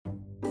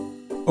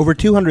Over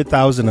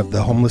 200,000 of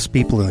the homeless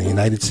people in the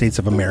United States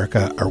of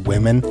America are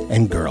women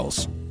and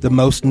girls. The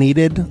most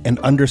needed and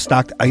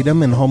understocked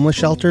item in homeless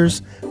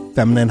shelters?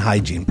 Feminine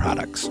hygiene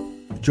products.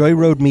 Joy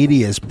Road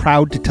Media is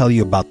proud to tell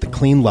you about the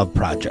Clean Love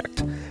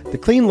Project. The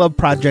Clean Love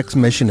Project's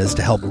mission is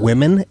to help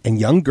women and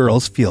young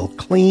girls feel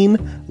clean,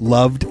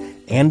 loved,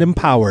 and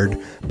empowered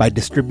by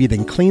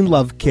distributing Clean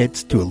Love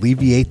kits to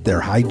alleviate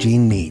their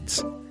hygiene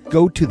needs.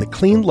 Go to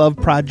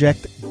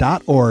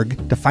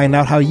thecleanloveproject.org to find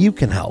out how you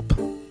can help.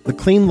 The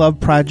Clean Love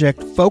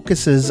Project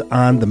focuses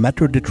on the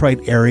Metro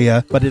Detroit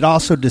area, but it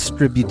also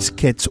distributes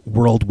kits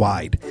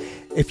worldwide.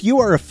 If you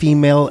are a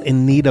female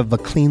in need of a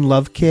Clean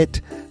Love kit,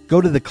 go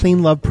to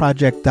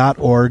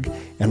thecleanloveproject.org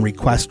and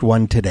request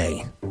one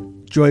today.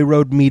 Joy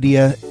Road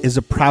Media is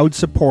a proud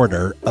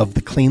supporter of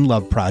the Clean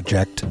Love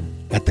Project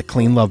at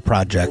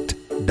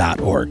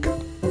thecleanloveproject.org.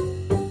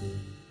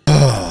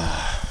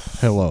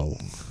 Hello.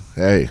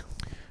 Hey.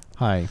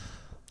 Hi.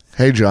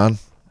 Hey, John.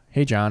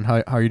 Hey, John.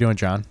 How are you doing,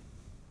 John?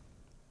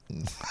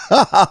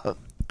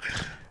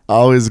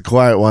 Always a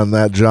quiet one,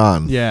 that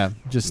John. Yeah,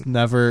 just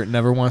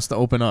never wants to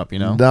open up, you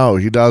know? No,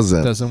 he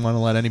doesn't. Doesn't want to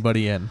let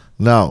anybody in.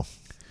 No.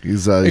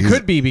 It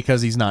could be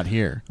because he's not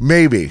here.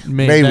 Maybe.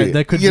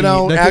 That could be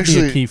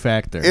a key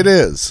factor. It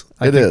is.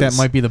 I think that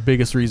might be the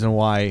biggest reason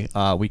why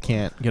we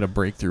can't get a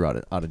breakthrough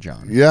out of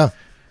John. Yeah.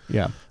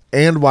 Yeah.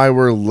 And why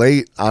we're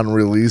late on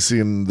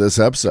releasing this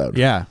episode.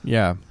 Yeah.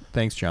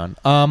 Thanks, John.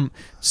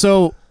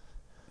 So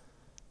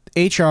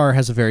HR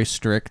has a very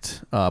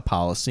strict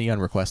policy on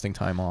requesting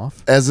time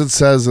off. As it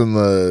says in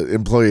the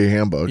employee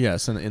handbook.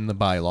 Yes, in the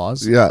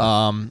bylaws.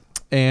 Yeah.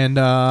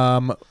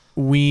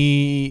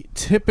 We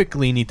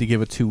typically need to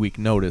give a 2-week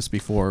notice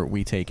before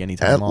we take any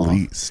time off. At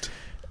least.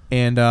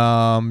 And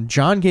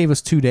John gave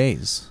us 2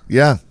 days.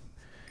 Yeah.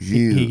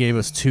 He gave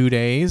us 2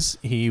 days.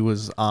 He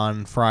was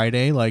on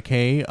Friday like,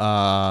 hey,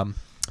 I'm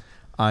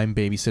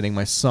babysitting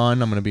my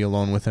son. I'm going to be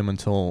alone with him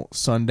until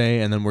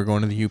Sunday, and then we're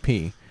going to the UP.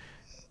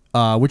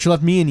 Which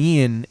left me and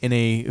Ian in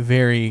a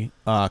very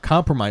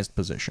compromised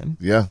position.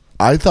 Yeah.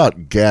 I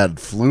thought Gad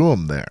flew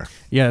him there.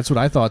 Yeah, that's what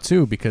I thought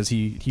too, because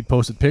he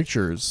posted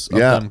pictures of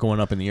them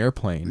going up in the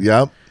airplane.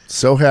 Yep.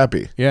 So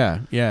happy. Yeah,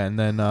 and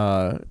then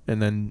I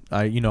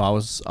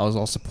was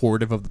all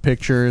supportive of the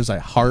pictures. I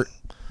heart.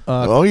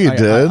 You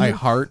did. I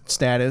heart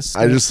status.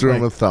 I just threw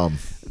him a thumb.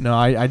 No,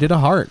 I did a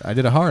heart. I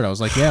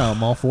was like, yeah,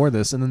 I'm all for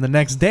this. And then the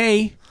next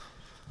day,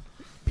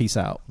 peace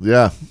out.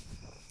 Yeah.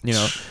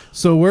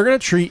 So we're gonna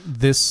treat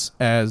this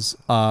as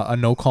a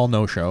no call,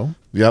 no show.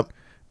 Yep.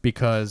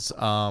 Because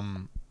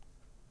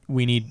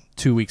we need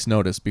 2 weeks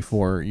notice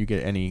before you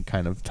get any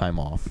kind of time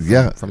off.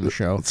 From the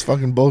show. It's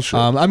fucking bullshit.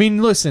 I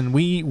mean, listen,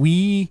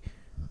 we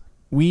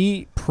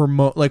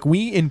promote, like,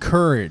 we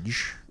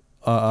encourage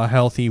a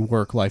healthy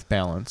work-life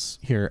balance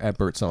here at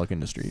Burt Selleck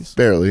Industries.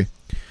 Barely.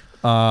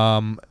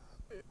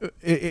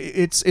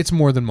 It's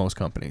more than most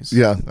companies.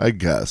 Yeah, I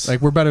guess.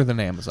 Like, we're better than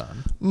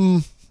Amazon.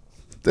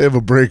 They have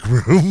a break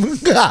room.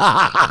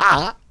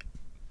 Yeah,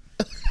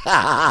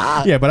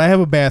 but I have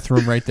a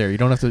bathroom right there. You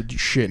don't have to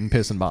shit and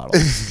piss in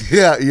bottles.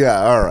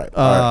 Yeah, all right.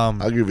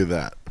 I'll give you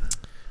that.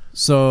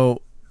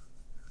 So,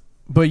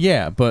 but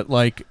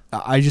like,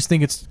 I just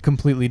think it's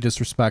completely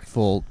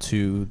disrespectful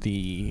to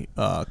the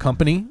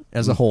company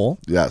as a whole.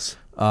 Yes.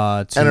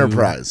 To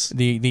enterprise.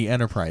 The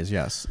enterprise,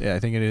 yes. Yeah,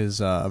 I think it is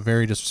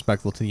very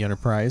disrespectful to the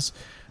enterprise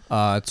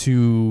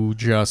to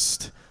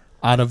just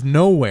out of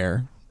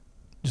nowhere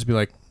just be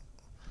like,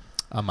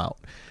 I'm out.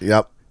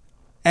 Yep.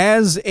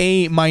 As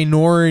a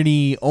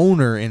minority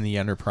owner in the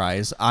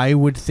enterprise, I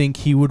would think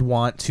he would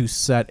want to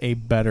set a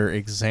better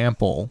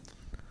example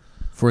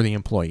for the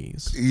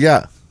employees.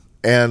 Yeah.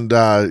 And,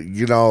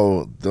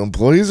 the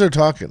employees are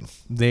talking.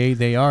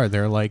 They are.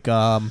 They're like,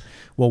 well,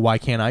 why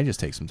can't I just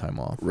take some time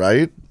off?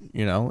 Right.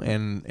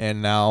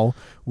 And now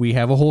we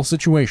have a whole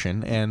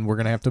situation, and we're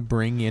going to have to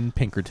bring in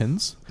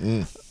Pinkertons.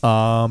 And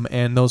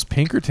those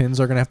Pinkertons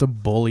are going to have to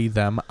bully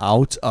them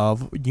out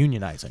of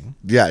unionizing.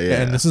 Yeah.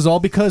 And this is all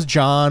because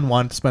John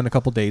wanted to spend a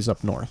couple days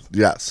up north.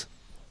 Yes.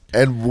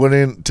 And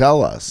wouldn't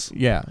tell us.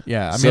 Yeah.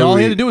 I mean, all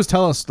he had to do was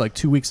tell us like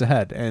 2 weeks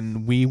ahead,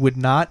 and we would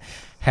not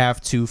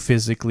have to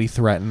physically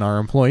threaten our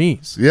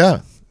employees.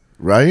 Yeah.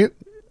 Right?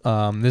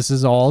 This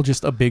is all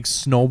just a big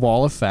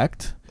snowball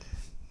effect.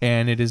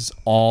 And it is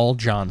all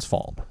John's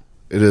fault.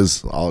 It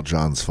is all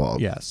John's fault.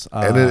 Yes.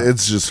 And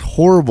it's just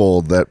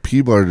horrible that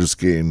people are just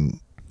getting,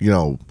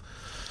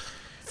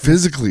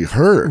 physically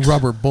hurt.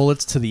 Rubber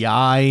bullets to the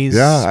eyes.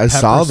 Yeah, I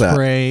saw that.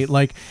 Spray.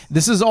 Like,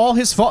 this is all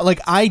his fault.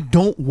 Like, I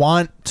don't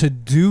want to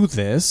do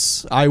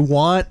this. I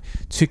want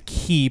to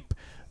keep,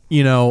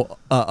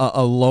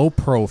 a low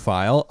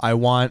profile. I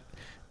want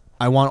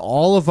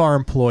all of our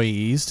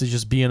employees to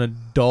just be in a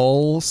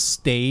dull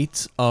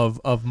state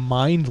of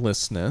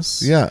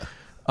mindlessness. Yeah.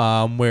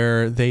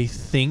 Where they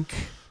think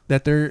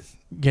that they're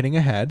getting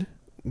ahead,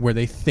 where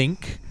they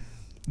think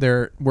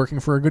they're working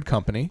for a good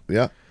company.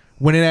 Yeah.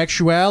 When in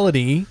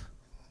actuality,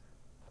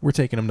 we're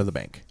taking them to the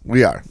bank.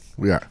 We are.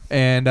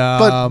 And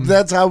But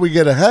that's how we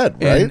get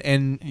ahead, right?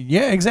 And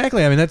yeah,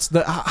 exactly. I mean, that's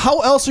the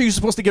how else are you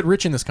supposed to get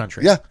rich in this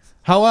country? Yeah.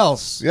 How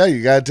else? Yeah,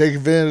 you got to take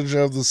advantage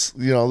of this,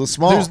 the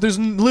small. There's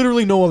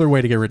literally no other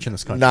way to get rich in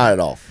this country. Not at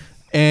all.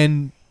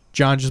 And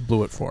John just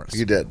blew it for us.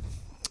 You did.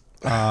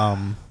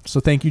 So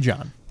thank you,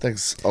 John.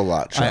 Thanks a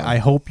lot, Sean. I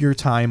hope your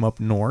time up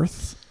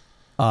north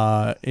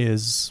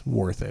is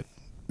worth it.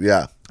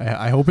 Yeah.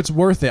 I hope it's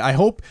worth it. I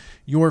hope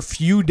your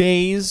few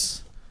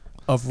days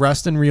of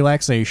rest and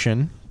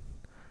relaxation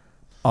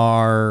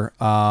are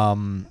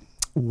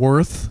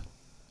worth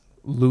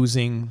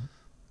losing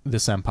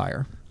this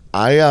empire.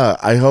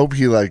 I hope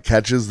he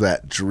catches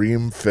that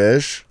dream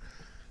fish,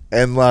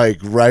 and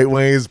right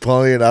when he's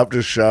pulling it up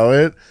to show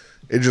it,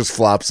 it just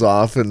flops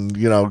off and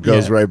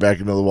goes right back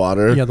into the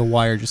water. Yeah, the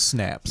wire just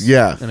snaps.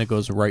 Yeah, and it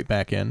goes right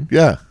back in.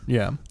 Yeah,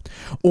 yeah.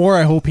 Or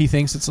I hope he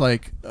thinks it's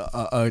like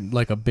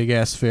a big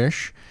ass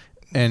fish,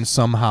 and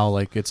somehow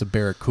it's a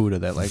barracuda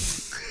that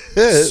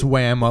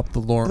swam up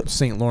the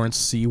St. Lawrence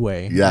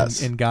Seaway.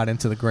 Yes, and got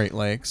into the Great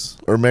Lakes.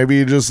 Or maybe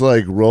he just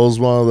rolls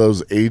one of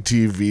those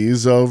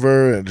ATVs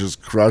over and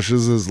just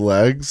crushes his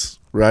legs.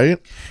 Right?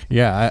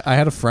 Yeah, I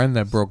had a friend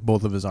that broke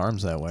both of his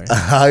arms that way.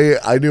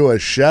 I knew a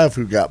chef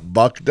who got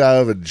bucked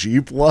out of a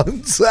Jeep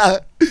once,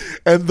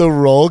 and the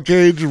roll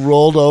cage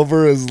rolled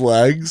over his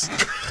legs.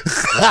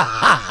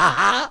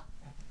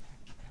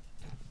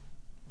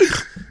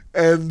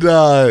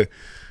 And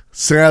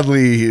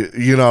sadly,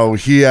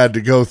 he had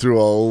to go through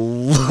a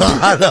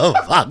lot of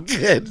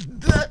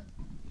fucking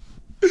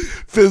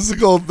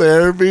physical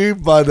therapy,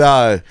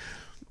 but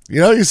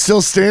he's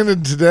still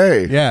standing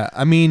today. Yeah,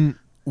 I mean,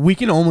 we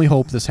can only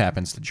hope this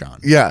happens to John.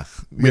 Yeah.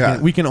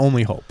 We can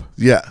only hope.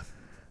 Yeah.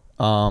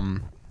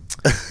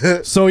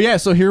 So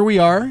here we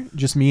are,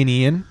 just me and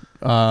Ian.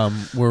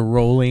 We're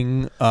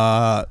rolling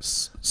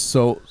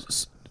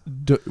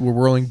we're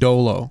rolling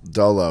Dolo.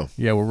 Dolo.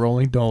 Yeah, we're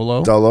rolling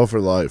Dolo. Dolo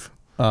for life.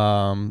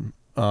 And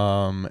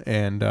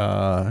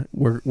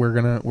we're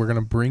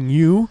gonna bring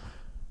you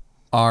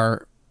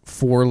our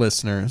 4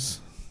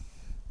 listeners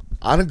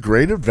on a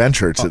great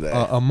adventure today.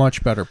 A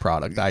much better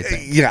product, I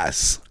think.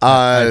 Yes.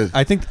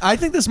 I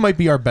think this might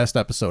be our best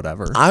episode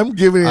ever. I'm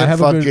giving it I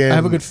have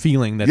a good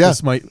feeling that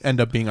this might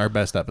end up being our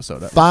best episode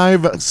ever.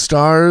 5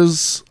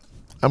 stars.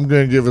 I'm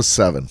going to give a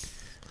 7.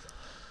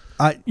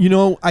 I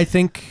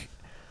think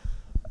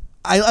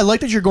I like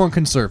that you're going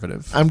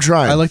conservative. I'm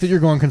trying. I like that you're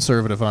going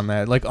conservative on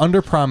that.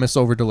 Under promise,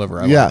 over deliver.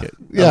 I like it.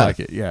 Yeah. I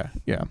like it. Yeah.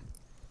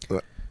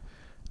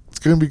 It's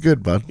going to be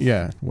good, bud.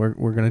 Yeah, we're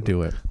going to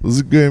do it. This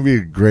is going to be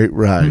a great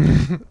ride.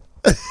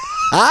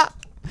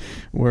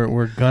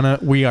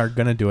 we are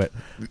gonna do it.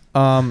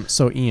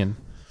 So Ian.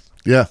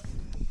 Yeah.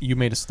 You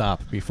made a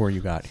stop before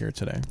you got here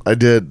today. I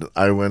did.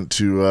 I went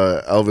to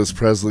Elvis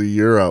Presley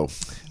Euro.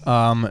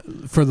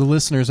 For the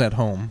listeners at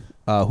home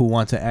who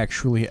want to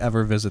actually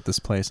ever visit this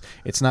place,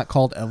 it's not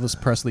called Elvis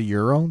Presley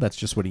Euro. That's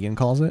just what Ian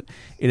calls it.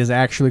 It is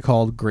actually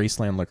called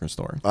Graceland Liquor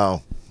Store.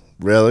 Oh,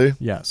 really?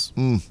 Yes.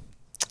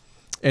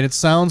 And it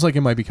sounds like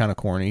it might be kind of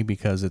corny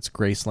because it's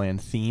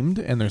Graceland themed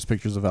and there's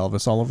pictures of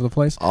Elvis all over the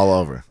place. All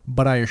over.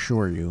 But I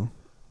assure you,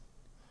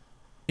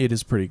 it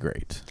is pretty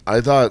great. I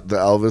thought the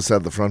Elvis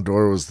at the front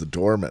door was the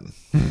doorman.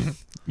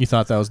 You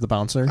thought that was the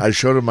bouncer? I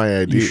showed him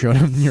my ID. You showed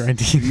him your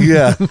ID?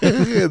 Yeah.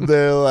 And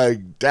they're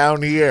like,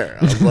 down here.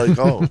 I was like,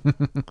 oh.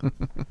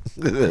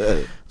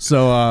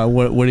 So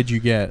what did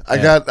you get? I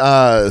got,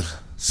 I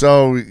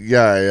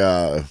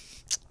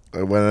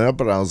went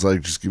up and I was like,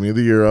 just give me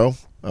the Euro.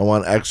 I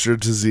want extra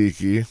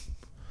tzatziki.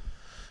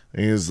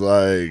 And he's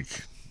like,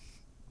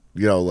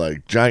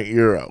 giant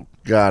Euro.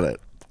 Got it.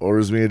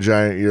 Orders me a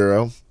giant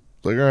Euro.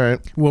 Like, all right.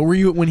 What were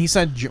you when he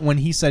said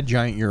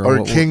giant Euro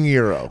or King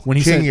Euro? When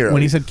he King said Euro.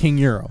 when he said King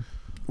Euro,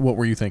 what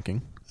were you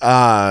thinking?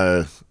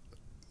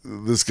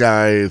 This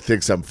guy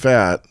thinks I'm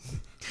fat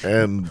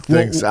and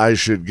thinks I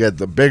should get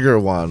the bigger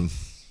one.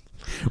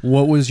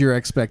 What was your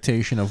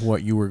expectation of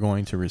what you were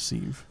going to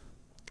receive?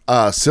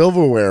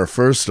 Silverware,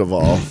 first of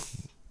all.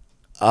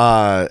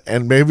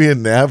 And maybe a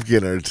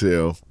napkin or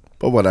two,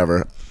 but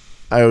whatever.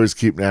 I always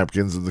keep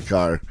napkins in the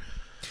car.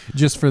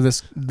 Just for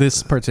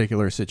this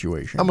particular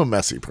situation. I'm a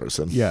messy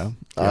person. Yeah.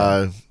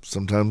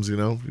 Sometimes,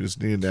 you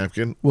just need a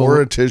napkin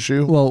or a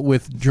tissue. Well,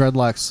 with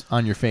dreadlocks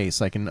on your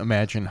face, I can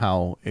imagine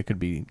how it could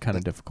be kind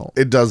of difficult.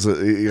 It does.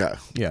 Yeah.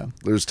 Yeah.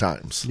 There's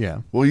times.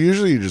 Yeah. Well,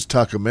 usually you just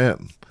tuck them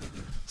in.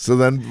 So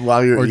then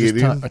while you're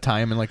eating. Or just tie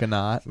them in like a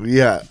knot.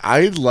 Yeah.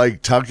 I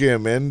like tucking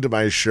them into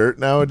my shirt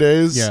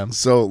nowadays. Yeah.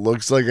 So it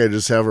looks like I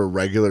just have a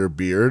regular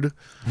beard.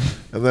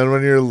 And then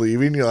when you're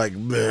leaving, you're like,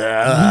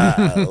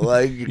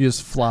 like you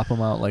just flop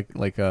them out like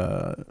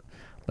a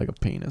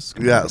penis.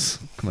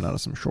 Coming out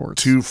of some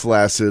shorts. 2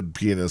 flaccid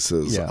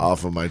penises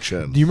off of my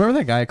chin. Do you remember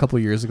that guy a couple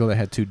of years ago that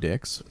had 2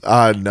 dicks?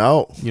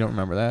 No. You don't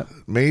remember that?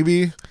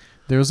 Maybe.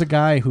 There was a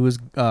guy who was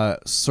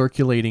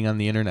circulating on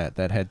the internet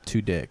that had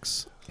 2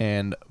 dicks,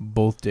 and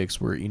both dicks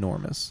were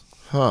enormous.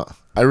 Huh.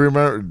 I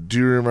remember. Do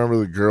you remember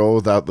the girl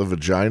without the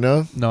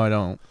vagina? No, I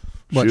don't.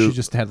 What, she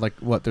just had like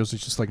what? There's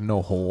just like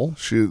no hole.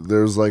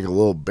 There's like a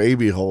little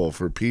baby hole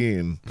for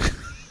peeing,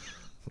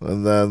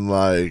 and then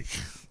like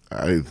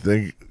I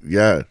think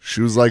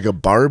she was like a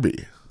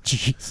Barbie.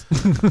 Jeez.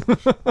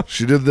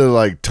 She did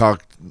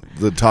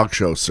the talk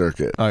show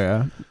circuit. Oh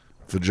yeah.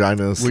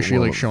 Vagina. Was she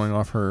like showing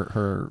off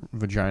her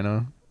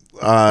vagina?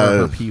 Or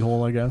her pee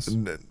hole, I guess.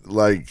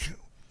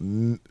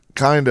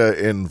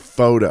 Kinda in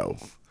photo,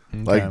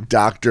 Okay. like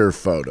doctor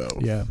photo.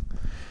 Yeah.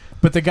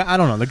 But the guy, I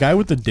don't know. The guy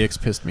with the dicks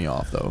pissed me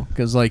off though,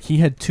 because like he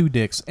had 2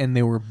 dicks and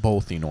they were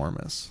both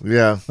enormous.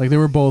 Yeah. Like they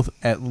were both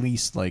at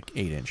least like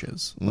 8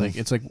 inches. Like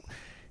it's like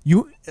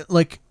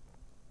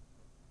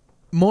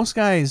most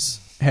guys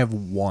have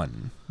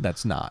 1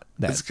 that's not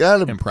that It's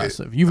gotta be-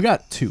 impressive. You've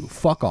got 2.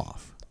 Fuck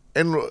off.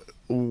 And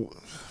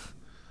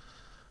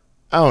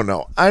I don't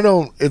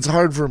know. It's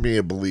hard for me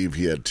to believe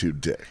he had 2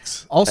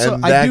 dicks. Also,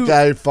 and I that do-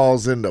 guy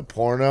falls into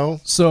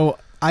porno. So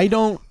I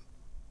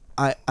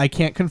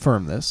can't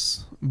confirm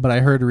this, but I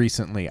heard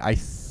recently. I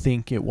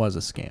think it was a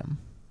scam.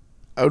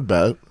 I would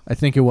bet. I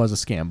think it was a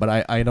scam, but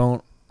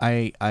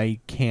I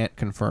can't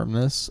confirm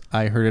this.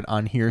 I heard it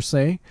on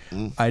hearsay.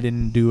 I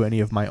didn't do any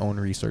of my own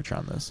research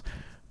on this.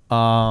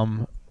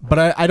 But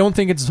I don't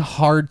think it's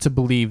hard to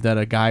believe that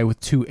a guy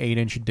with 2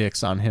 8-inch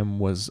dicks on him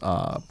was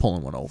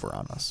pulling one over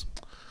on us.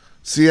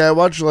 See, I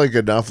watch like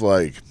enough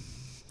like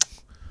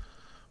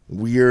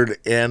weird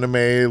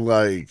anime,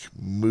 like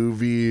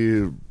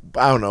movie,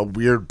 I don't know,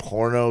 weird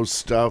porno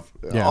stuff.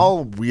 Yeah.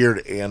 All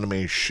weird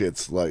anime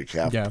shit's like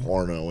half Yeah.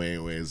 porno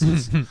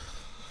anyways.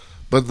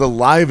 But the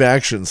live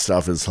action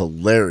stuff is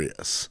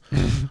hilarious.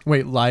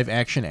 Wait, live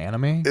action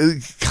anime?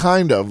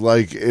 Kind of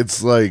like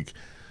it's like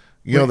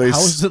How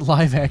is it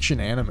live action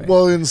anime?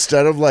 well,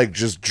 instead of like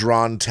just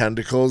drawn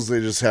tentacles, they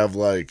just have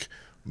like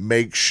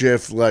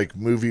makeshift like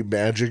movie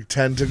magic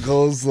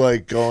tentacles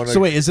like going. So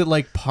wait, is it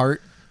like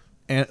part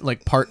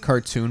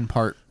cartoon,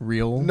 part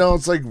real? No,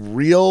 it's like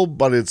real,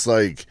 but it's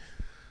like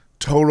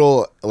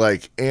total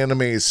like anime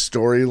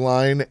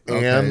storyline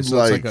and so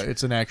like,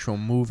 it's an actual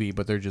movie,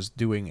 but they're just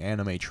doing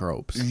anime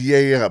tropes.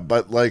 yeah,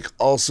 but like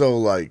also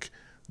like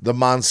the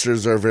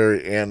monsters are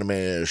very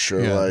anime-ish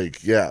or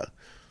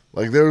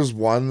like there was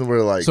one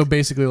where like So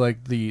basically,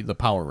 like the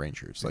Power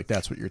Rangers, like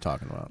that's what you're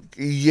talking about.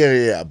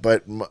 yeah,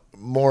 but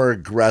more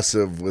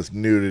aggressive with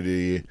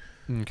nudity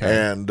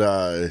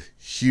and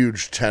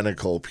huge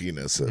tentacle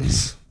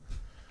penises.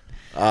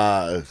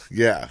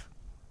 Yeah,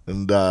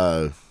 and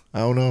I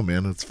don't know,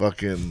 man. It's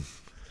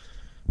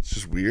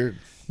just weird.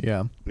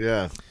 Yeah.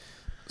 Yeah.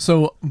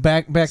 So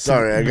back.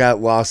 Sorry, I got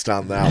lost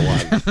on that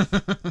one.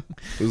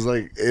 It was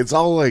like it's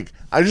all like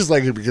I just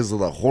like it because of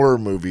the horror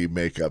movie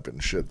makeup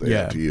and shit they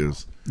have to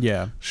use.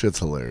 Yeah. Shit's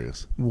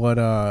hilarious. What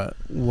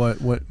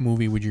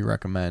movie would you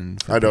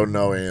recommend? I don't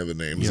know any of the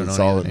names. You don't It's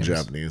know any all of in the names?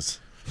 Japanese.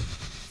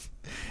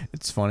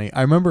 It's funny.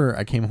 I remember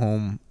I came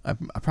home. I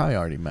probably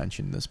already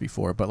mentioned this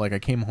before, but like I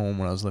came home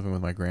when I was living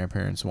with my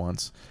grandparents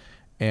once,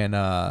 and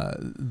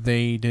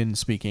they didn't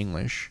speak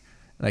English.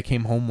 And I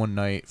came home one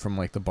night from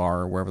like the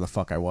bar or wherever the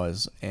fuck I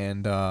was,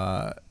 and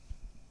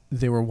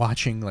they were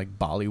watching like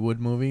Bollywood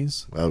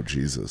movies. Oh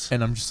Jesus!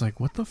 And I'm just like,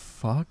 what the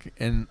fuck?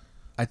 And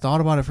I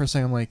thought about it for a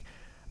second. I'm like,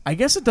 I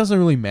guess it doesn't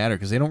really matter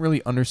because they don't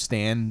really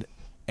understand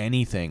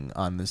anything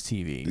on this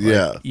TV. Like,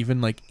 Yeah.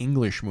 even like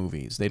English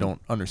movies, they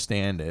don't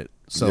understand it.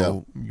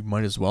 So you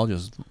might as well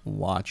just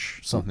watch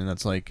something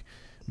that's like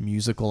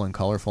musical and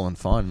colorful and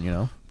fun, you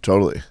know?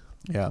 Totally.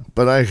 Yeah.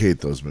 But I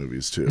hate those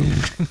movies too.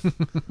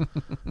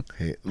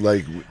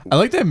 Like, I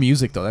like that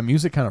music though. That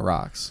music kind of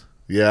rocks.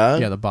 yeah,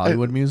 Yeah, the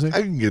Bollywood music.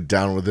 I can get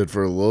down with it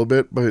for a little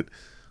bit, but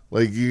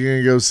like you're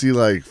gonna go see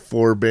like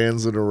 4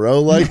 bands in a row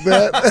like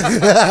that?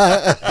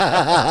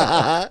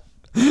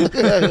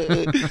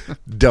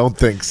 Don't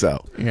think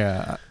so.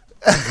 Yeah.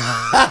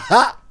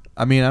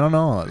 I mean, I don't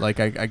know. Like,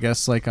 I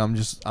guess like I'm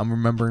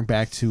remembering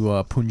back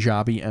to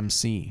Punjabi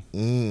MC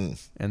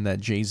and that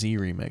Jay-Z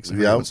remix. I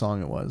forget what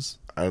song it was.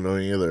 I don't know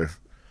either.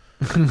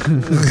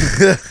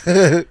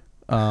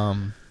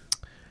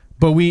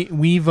 But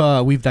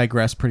we've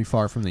digressed pretty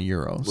far from the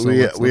Euro. So We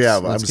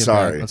have. let's I'm get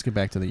sorry. Back, let's get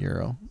back to the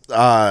Euro.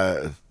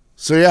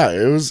 So yeah,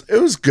 it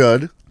was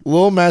good. A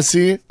little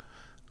messy.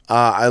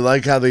 I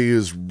like how they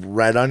use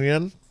red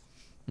onion.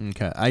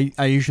 Okay,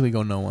 I usually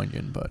go no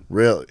onion, but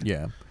Really?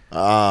 yeah.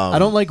 I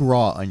don't like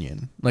raw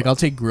onion. Like I'll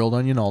take grilled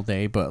onion all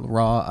day, but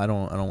raw I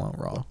don't want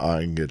raw.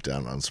 I can get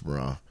down on some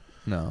raw.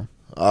 No.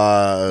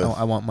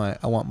 I want my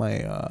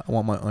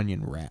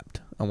onion wrapped.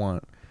 I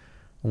want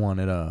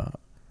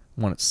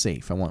it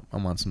safe. I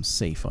want some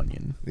safe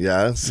onion.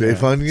 Yeah,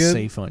 safe Yeah, onion.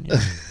 Safe onion.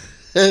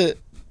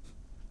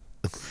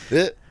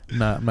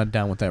 I'm not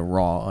down with that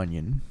raw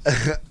onion.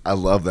 I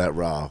love that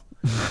raw.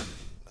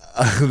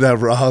 That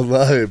raw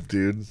life,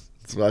 dude.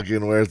 It's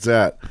fucking where it's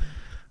at.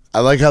 I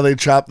like how they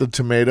chop the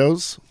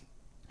tomatoes.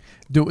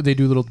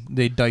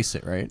 They dice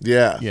it, right?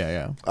 Yeah.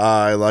 Yeah.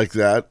 I like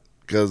that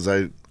because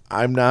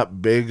I'm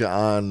not big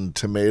on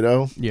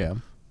tomato, Yeah.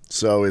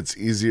 so it's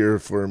easier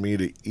for me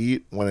to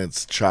eat when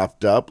it's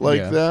chopped up like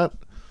Yeah. that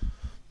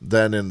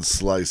than in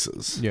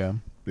slices. Yeah.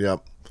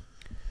 Yep.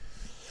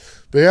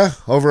 But yeah,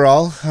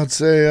 overall, I'd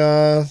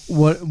say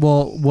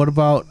What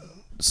about?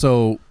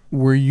 So,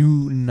 were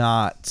you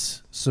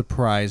not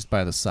surprised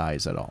by the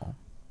size at all?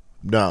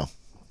 no.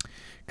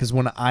 Because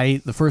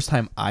the first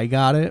time I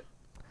got it,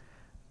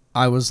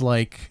 I was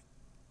like,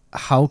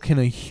 how can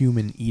a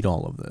human eat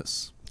all of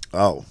this?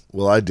 Oh,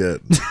 well, I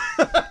did.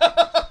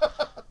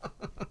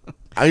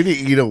 I had to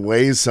eat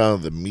away some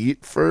of the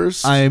meat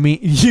first. I mean,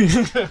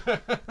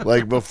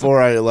 like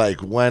before I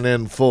like went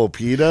in full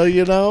PETA,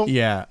 you know?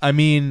 yeah. I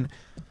mean,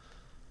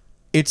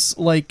 it's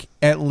like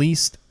at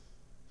least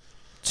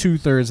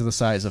 2/3 of the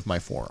size of my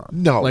forearm.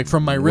 No like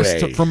from my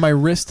wrist way. from my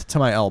wrist to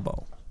my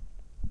elbow.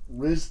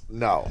 Wrist?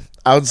 No.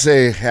 I would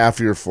say half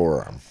your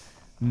forearm.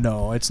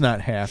 No, it's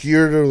not half.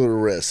 Here to the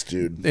wrist,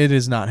 dude. It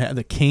is not half.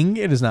 The king,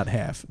 it is not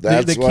half.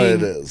 That's the what king,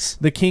 it is.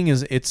 The king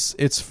is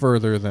it's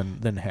further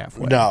than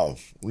halfway. No,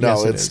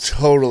 Yes, it it's is.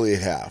 totally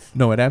half.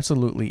 No, it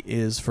absolutely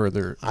is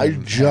further. I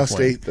than just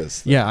halfway. ate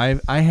this thing. Yeah,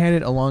 I had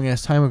it a long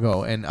ass time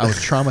ago, and I was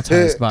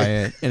traumatized by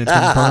it, and it's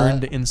been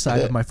burned inside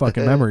of my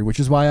fucking memory, which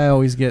is why I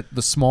always get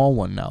the small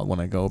one now when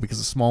I go, because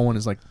the small one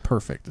is like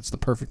perfect. It's the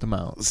perfect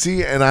amount.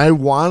 See, and I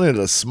wanted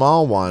a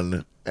small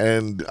one,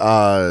 and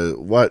I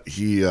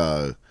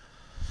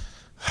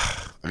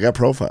got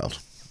profiled.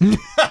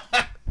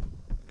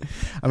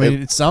 I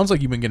mean, it sounds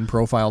like you've been getting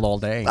profiled all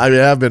day. I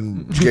have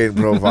been getting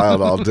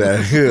profiled all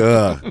day.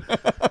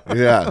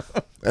 Yeah.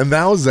 And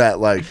that was at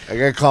like I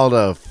got called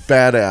a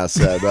fat ass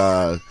at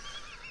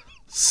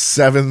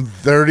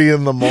 7:30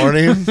 in the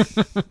morning.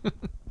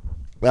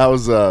 That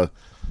was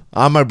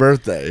on my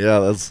birthday. Yeah,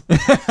 that's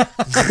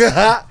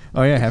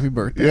Oh yeah, happy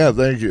birthday. yeah,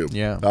 thank you.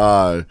 Yeah.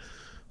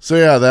 So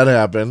yeah, that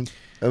happened.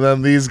 And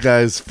then these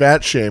guys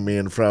fat shame me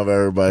in front of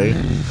everybody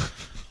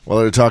while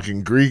they're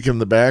talking Greek in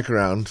the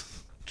background,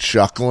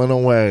 chuckling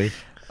away.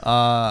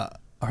 Are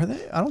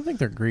they? I don't think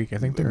they're Greek. I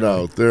think they're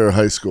No, they're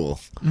high school.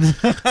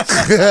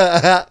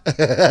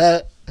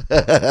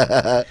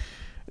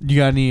 You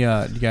got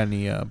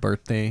any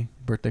birthday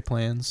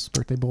plans,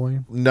 birthday boy?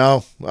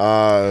 No.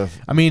 I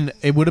mean,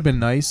 it would have been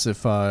nice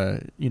if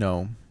John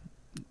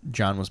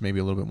was maybe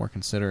a little bit more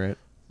considerate.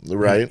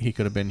 Right. He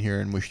could have been here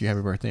and wished you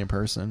happy birthday in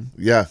person.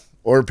 Yeah.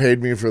 Or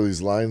paid me for these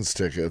Lions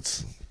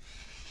tickets.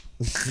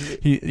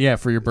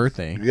 For your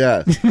birthday.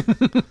 Yeah.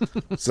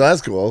 So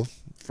that's cool.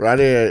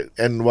 Friday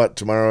and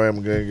tomorrow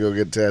I'm going to go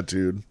get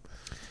tattooed.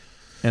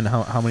 And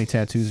how many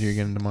tattoos are you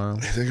getting tomorrow?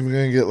 I think I'm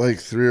going to get like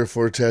 3 or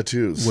 4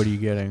 tattoos. What are you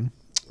getting?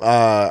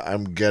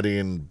 I'm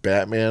getting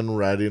Batman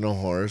riding a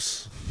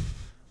horse.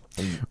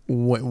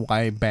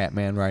 Why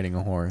Batman riding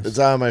a horse? It's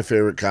out of my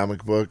favorite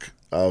comic book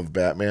of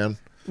Batman.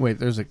 Wait,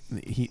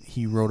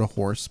 he rode a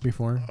horse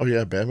before? Oh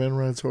yeah, Batman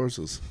rides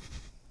horses.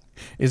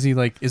 Is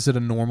it a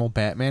normal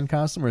Batman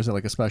costume, or is it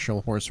like a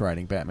special horse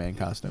riding Batman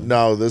costume?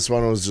 No, this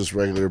one was just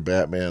regular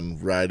Batman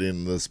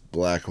riding this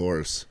black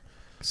horse.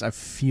 'Cause I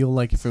feel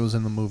like if it was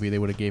in the movie, they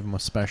would have gave him a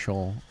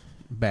special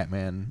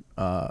Batman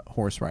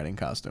horse riding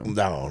costume.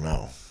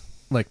 No.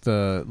 Like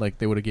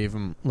they would have gave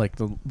him like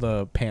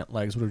the pant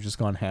legs would have just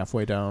gone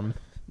halfway down.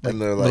 And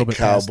they're a little like bit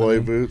past cowboy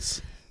them.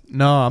 boots.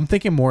 No, I'm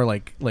thinking more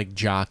like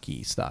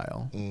jockey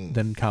style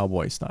than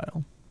cowboy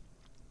style.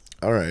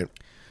 All right.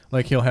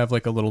 Like he'll have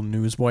like a little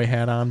newsboy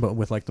hat on, but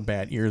with like the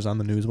bat ears on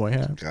the newsboy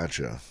hat.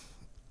 Gotcha.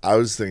 I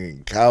was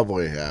thinking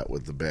cowboy hat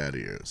with the bat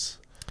ears.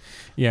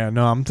 Yeah,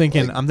 no, I'm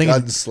thinking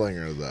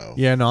gunslinger though.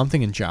 Yeah, no, I'm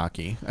thinking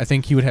jockey. I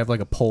think he would have like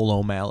a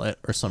polo mallet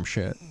or some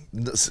shit.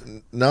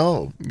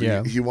 No.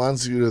 Yeah. He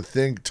wants you to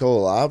think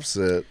total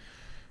opposite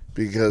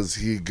because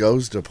he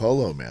goes to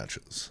polo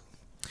matches.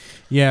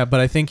 Yeah, but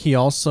I think he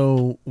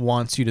also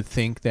wants you to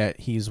think that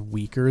he's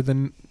weaker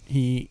than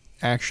he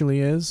actually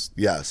is.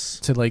 Yes.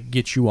 To like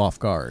get you off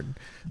guard.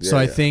 So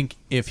Yeah, I yeah. think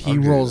if he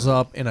I'll do rolls that.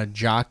 up in a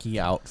jockey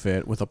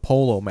outfit with a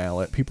polo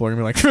mallet, people are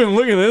gonna be like,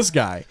 "Look at this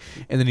guy,"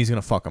 and then he's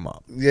gonna fuck him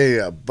up.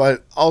 Yeah.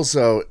 But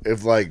also,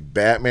 if like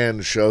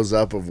Batman shows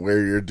up of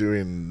where you're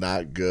doing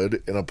not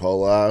good in a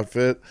polo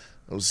outfit,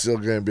 I'm still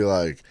gonna be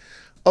like,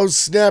 "Oh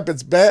snap,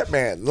 it's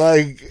Batman!"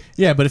 Like,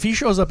 Yeah, but if he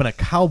shows up in a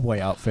cowboy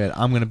outfit,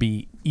 I'm gonna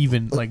be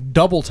even like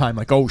double time.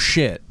 Like, oh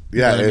shit. You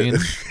know what I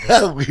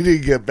mean? we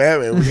didn't get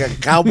Batman. We got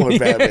Cowboy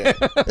Batman.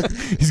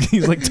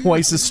 he's like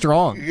twice as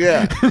strong.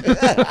 Yeah.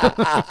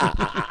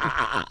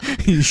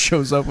 He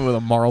shows up with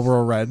a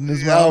Marlboro Red in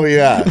his mouth. Oh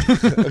yeah.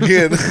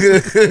 Again.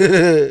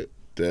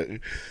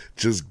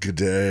 Just good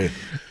day.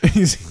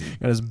 He's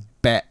got his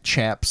bat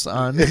chaps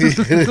on.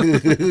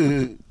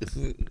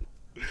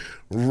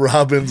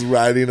 Robin's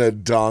riding a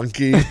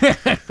donkey.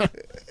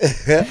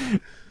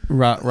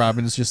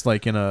 Robin's just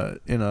like in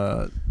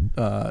a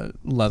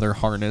leather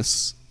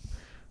harness.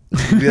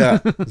 Yeah.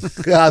 On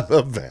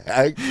the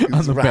back.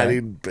 He's the back.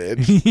 riding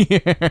bitch.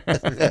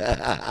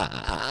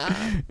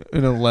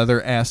 In a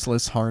leather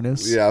assless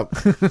harness. Yep.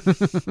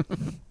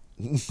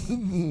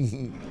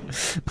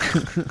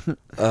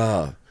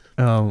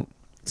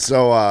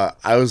 So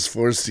I was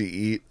forced to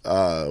eat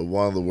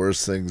one of the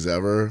worst things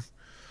ever.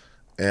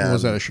 And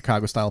Was that a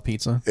Chicago style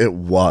pizza? it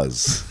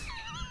was.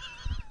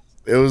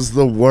 It was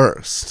the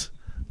worst.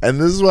 And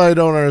this is what I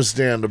don't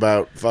understand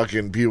about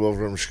fucking people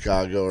from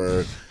Chicago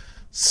or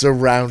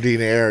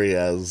surrounding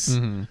areas.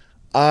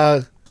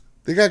 Mm-hmm.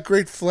 They got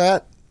great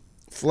flat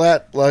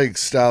like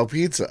style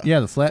pizza. Yeah,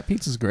 the flat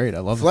pizza's great. I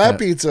love Flat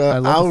pizza. I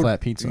love the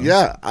flat pizza.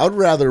 Yeah, I'd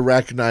rather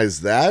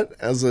recognize that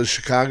as a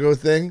Chicago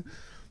thing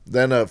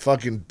than a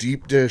fucking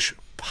deep dish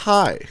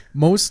pie.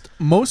 Most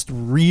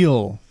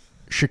real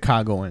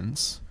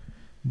Chicagoans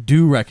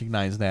do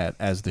recognize that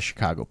as the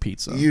Chicago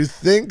pizza. You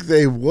think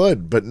they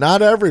would, but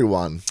not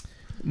everyone.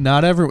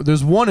 Not every.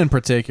 There's one in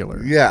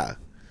particular. Yeah.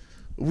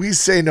 We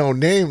say no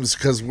names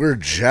because we're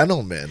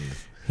gentlemen.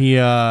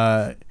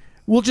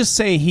 We'll just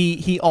say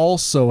he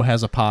also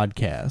has a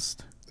podcast.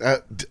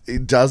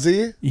 Does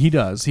he? He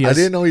does. I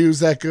didn't know he was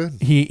that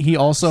good. He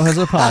also has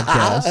a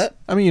podcast.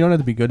 I mean, you don't have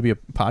to be good to be a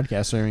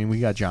podcaster. I mean, we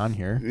got John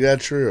here. Yeah,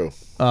 true.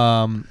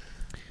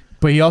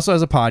 But he also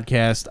has a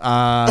podcast.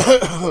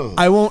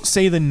 I won't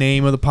say the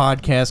name of the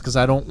podcast because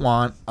I don't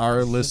want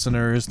our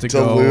listeners to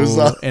go lose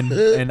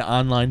and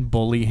online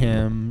bully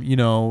him. You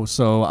know,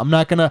 so I'm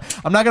not gonna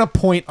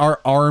point our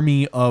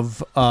army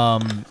of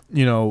I'm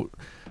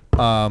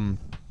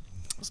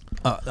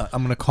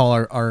gonna call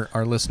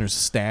our listeners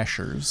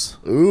stashers.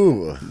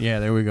 Ooh. Yeah,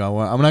 there we go.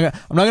 Well, I'm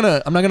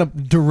not gonna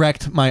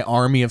direct my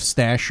army of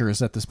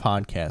stashers at this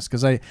podcast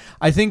because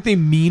I think they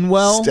mean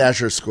well.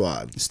 Stasher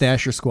Squad.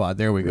 Stasher Squad.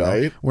 There we go.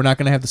 Right. We're not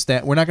gonna have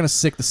we're not gonna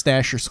sick the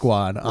Stasher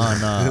Squad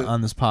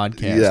on this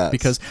podcast Yes.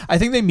 because I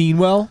think they mean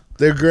well.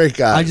 They're great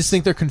guys. I just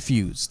think they're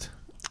confused.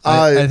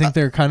 I think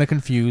they're kind of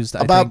confused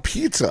about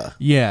pizza.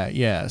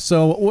 Yeah.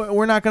 So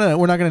we're not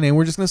gonna name.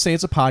 We're just gonna say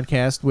it's a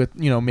podcast with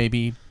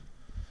maybe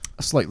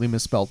a slightly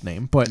misspelled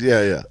name, but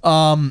Yeah.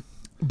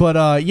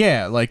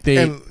 yeah, like they.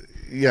 And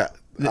yeah.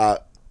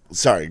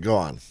 Sorry. Go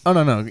on. Oh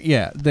no.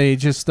 Yeah, they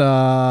just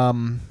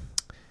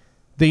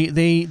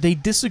they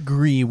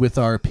disagree with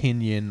our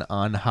opinion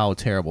on how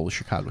terrible the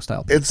Chicago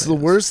style pizza It's the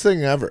worst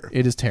thing ever.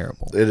 It is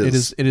terrible. It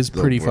is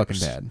the pretty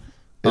worst. fucking bad.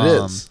 It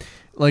is.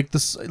 Like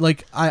this.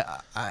 Like I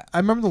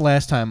remember the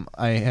last time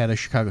I had a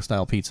Chicago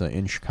style pizza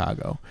in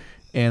Chicago,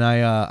 and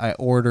I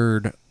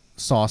ordered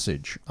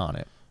sausage on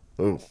it.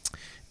 Ooh.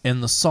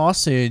 And the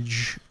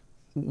sausage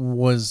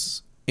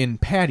was in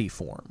patty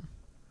form.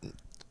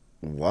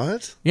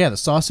 What? Yeah, the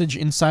sausage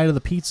inside of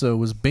the pizza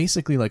was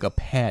basically like a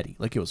patty.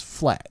 Like it was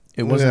flat.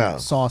 It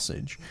wasn't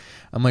sausage.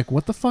 I'm like,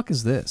 what the fuck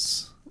is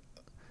this?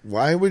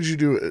 Why would you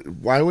do it?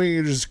 Why wouldn't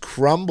you just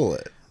crumble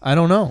it? I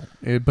don't know.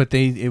 It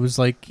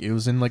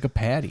was in like a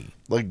patty.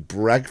 Like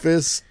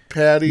breakfast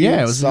patty?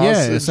 Yeah, it was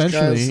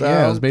essentially. Kind of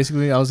Yeah, it was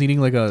basically I was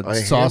eating like a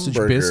sausage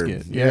hamburger.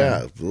 biscuit.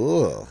 Yeah.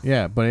 Ugh.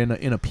 Yeah, but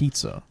in a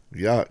pizza.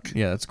 Yuck.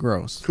 Yeah, that's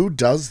gross. Who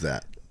does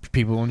that?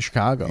 People in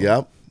Chicago.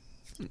 Yep.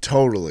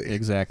 Totally.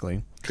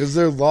 Exactly. Because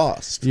they're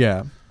lost.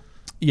 Yeah.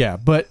 Yeah,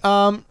 but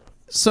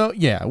so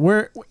yeah,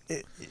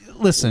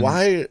 listen.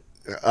 Why?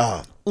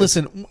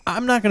 Listen,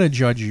 I'm not going to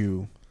judge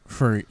you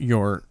for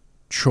your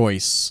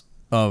choice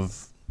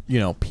of,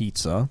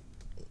 pizza.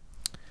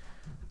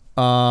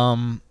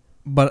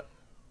 But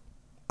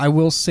I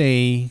will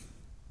say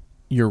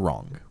you're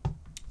wrong.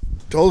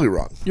 Totally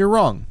wrong. You're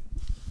wrong.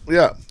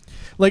 Yeah.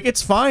 Like,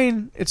 it's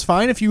fine. It's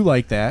fine if you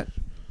like that.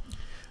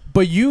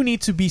 But you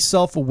need to be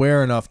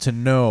self-aware enough to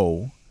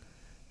know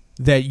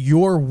that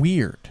you're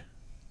weird.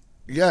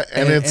 Yeah,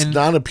 and it's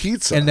not a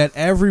pizza. And that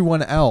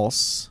everyone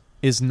else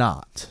is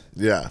not.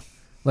 Yeah.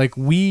 Like,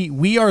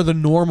 we are the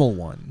normal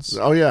ones.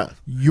 Oh, yeah.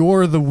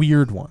 You're the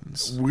weird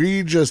ones.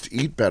 We just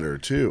eat better,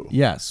 too.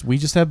 Yes, we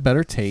just have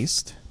better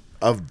taste.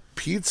 Of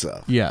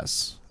pizza.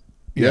 Yes.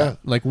 Yeah.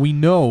 Like, we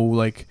know,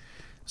 like,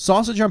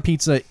 sausage on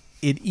pizza,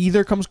 it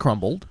either comes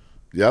crumbled.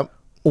 Yep.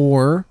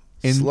 Or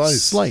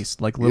sliced,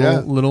 like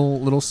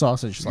little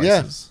sausage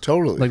slices. Yeah,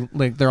 totally.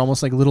 Like they're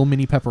almost like little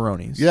mini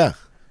pepperonis. Yeah.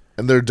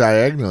 And they're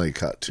diagonally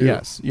cut, too.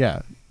 Yes,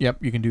 yeah. Yep,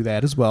 you can do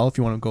that as well if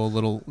you want to do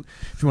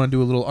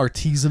a little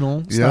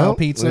artisanal style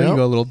pizza, you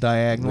go a little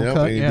diagonal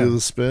cut. And you do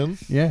the spin.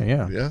 Yeah.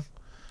 Yeah.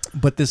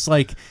 But this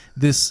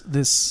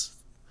this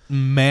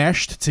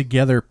mashed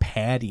together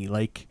patty,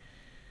 like,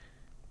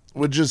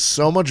 with just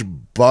so much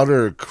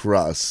butter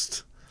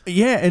crust.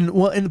 Yeah,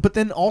 but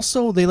then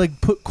also they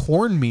like put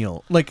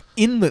cornmeal like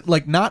in the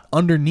not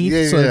underneath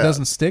it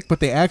doesn't stick, but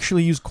they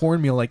actually use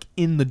cornmeal like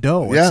in the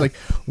dough. Yeah. It's like,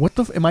 what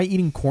the am I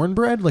eating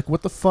cornbread? Like,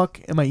 what the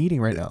fuck am I eating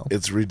right now?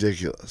 It's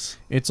ridiculous.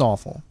 It's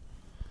awful.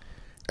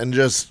 And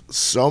just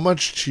so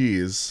much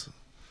cheese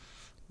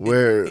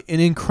where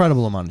An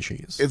incredible amount of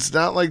cheese. it's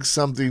not like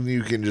something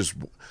you can just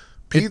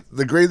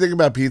the great thing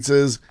about pizza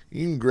is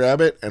you can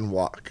grab it and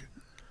walk.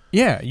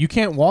 Yeah, you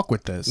can't walk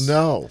with this.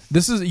 No.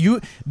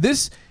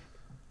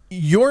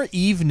 Your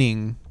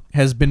evening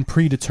has been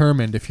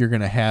predetermined if you're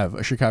going to have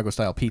a Chicago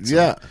style pizza.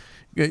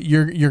 Yeah.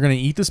 You're going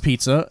to eat this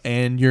pizza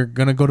and you're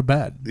going to go to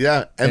bed.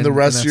 Yeah, and the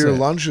rest of that's your it.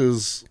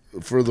 lunches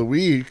for the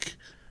week,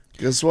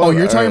 guess what? Oh,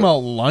 you're talking about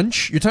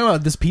lunch? You're talking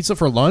about this pizza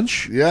for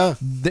lunch? Yeah.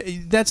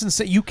 That's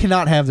insane. You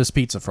cannot have this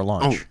pizza for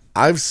lunch. Oh,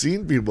 I've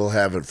seen people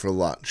have it for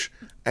lunch.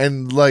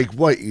 And like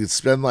what? You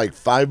spend like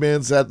 5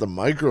 minutes at the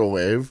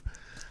microwave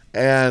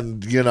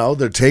and,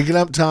 they're taking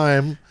up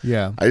time.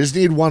 Yeah. I just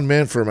need 1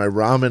 minute for my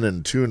ramen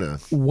and tuna.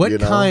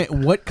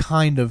 What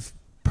kind of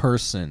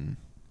person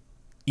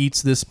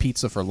eats this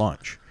pizza for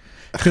lunch.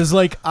 Because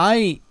like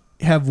I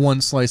have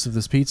one slice of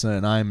this pizza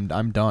and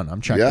I'm done.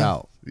 I'm checked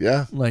out.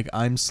 Yeah. Like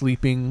I'm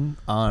sleeping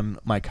on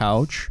my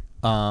couch.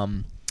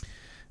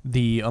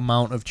 The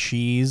amount of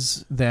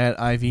cheese that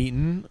I've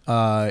eaten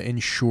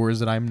ensures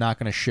that I'm not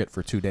going to shit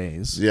for 2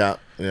 days. Yeah.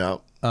 Yeah.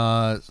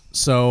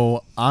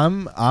 So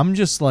I'm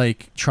just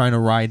like trying to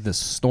ride this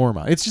storm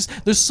out. It's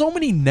just there's so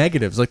many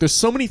negatives. Like there's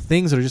so many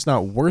things that are just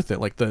not worth it.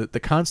 Like the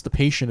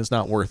constipation is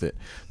not worth it.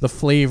 The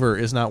flavor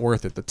is not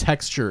worth it. The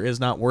texture is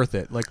not worth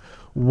it. Like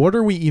what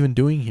are we even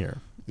doing here?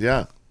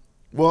 Yeah.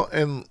 Well,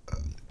 and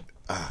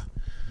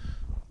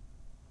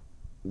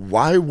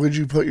why would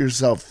you put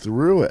yourself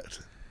through it?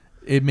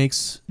 It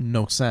makes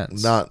no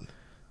sense. None.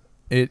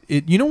 It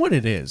you know what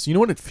it is? You know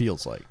what it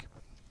feels like?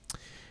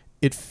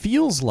 It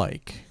feels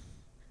like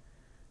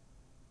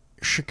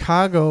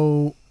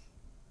Chicago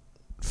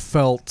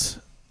felt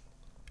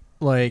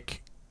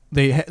like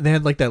they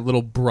had like that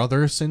little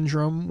brother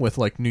syndrome with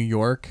like New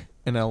York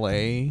and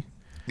LA,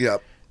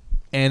 Yep.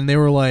 and they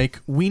were like,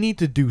 we need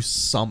to do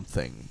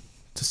something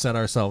to set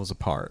ourselves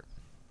apart.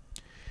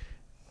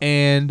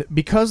 And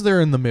because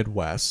they're in the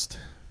Midwest,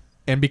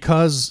 and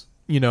because,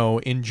 you know,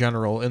 in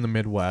general in the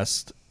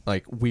Midwest,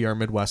 like we are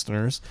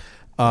Midwesterners,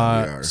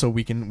 so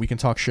we can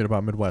talk shit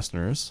about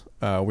Midwesterners.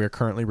 We are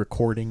currently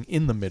recording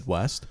in the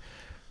Midwest.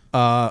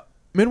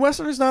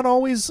 Midwesterners not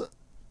always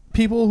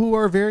people who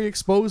are very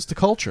exposed to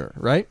culture,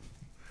 right?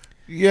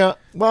 Yeah.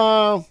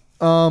 Well,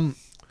 I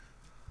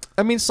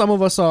mean, some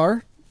of us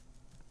are,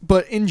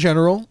 but in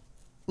general,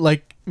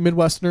 like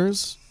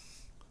Midwesterners,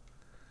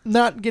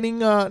 not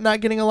getting a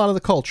lot of the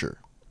culture.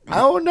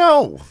 oh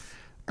no.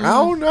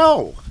 Oh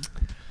no.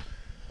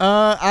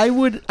 I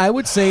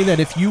would say that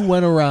if you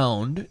went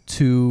around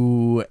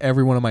to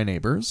every one of my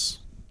neighbors,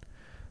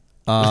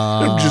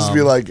 Just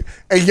be like,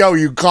 hey, yo,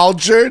 you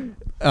cultured?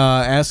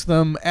 ask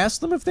them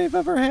if they've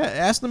ever had,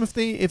 ask them if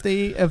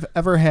they have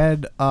ever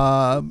had,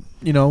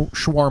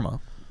 shawarma.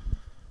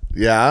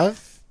 Yeah.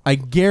 I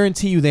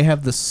guarantee you they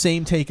have the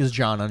same take as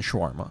John on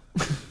shawarma.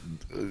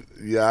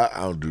 Yeah,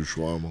 I don't do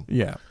shawarma.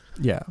 Yeah.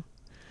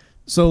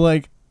 So,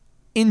 like,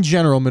 in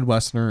general,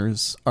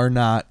 Midwesterners are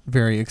not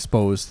very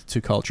exposed to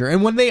culture.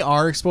 And when they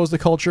are exposed to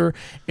culture,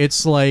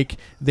 it's like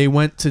they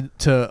went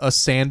to a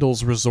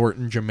sandals resort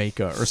in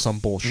Jamaica or some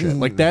bullshit.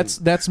 Like,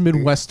 that's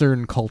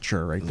Midwestern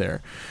culture right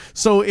there.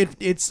 So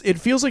it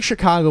feels like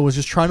Chicago was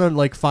just trying to,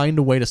 like, find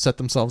a way to set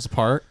themselves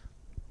apart.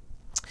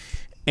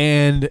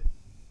 And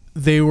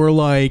they were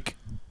like,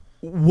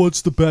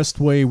 what's the best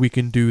way we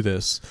can do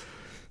this?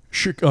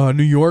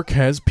 New York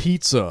has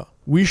pizza.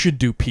 We should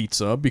do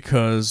pizza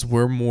because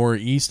we're more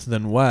east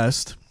than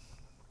west.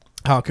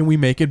 How can we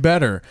make it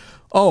better?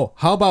 Oh,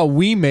 how about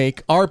we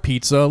make our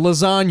pizza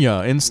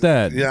lasagna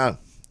instead? Yeah.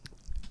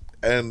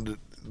 And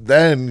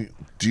then,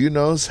 do you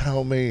notice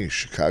how many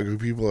Chicago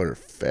people are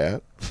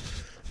fat?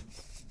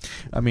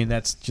 I mean,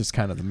 that's just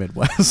kind of the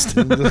Midwest.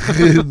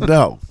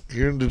 No.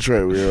 Here in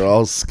Detroit, we are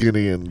all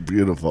skinny and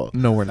beautiful.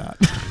 No, we're not.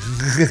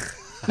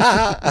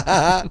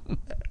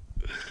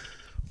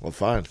 Well,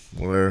 fine.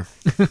 We're...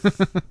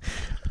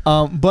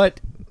 But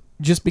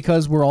just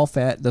because we're all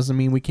fat doesn't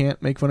mean we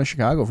can't make fun of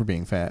Chicago for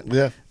being fat.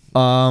 Yeah.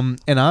 And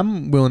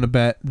I'm willing to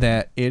bet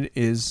that it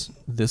is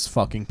this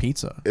fucking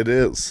pizza. It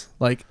is.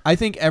 Like, I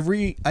think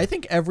every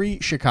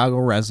Chicago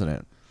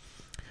resident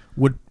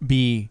would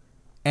be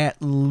at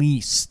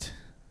least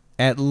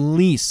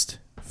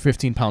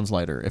 15 pounds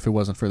lighter if it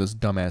wasn't for this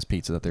dumbass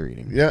pizza that they're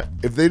eating. Yeah.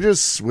 If they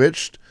just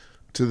switched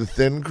to the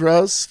thin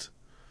crust,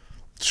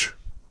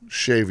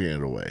 shaving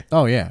it away.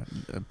 Oh, yeah.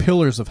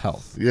 Pillars of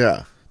health.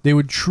 Yeah. They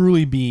would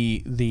truly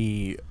be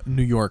the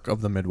New York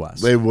of the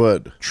Midwest. They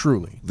would.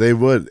 Truly. They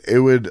would. It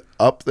would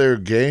up their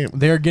game.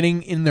 They're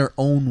getting in their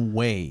own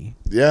way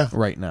Yeah.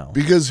 right now.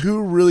 Because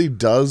who really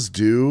does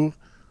do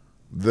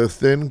the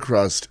thin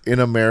crust in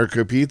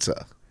America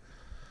pizza?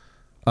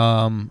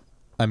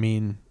 I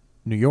mean,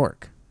 New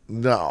York.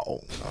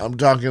 No. I'm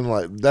talking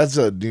like, that's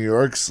a New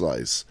York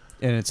slice.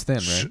 And it's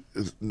thin,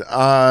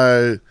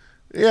 right?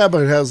 Yeah,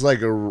 but it has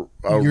like a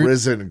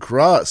risen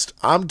crust.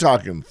 I'm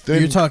talking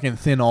thin. You're talking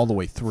thin all the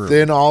way through.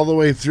 Thin all the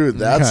way through.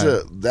 That's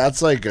Okay.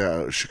 that's like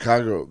a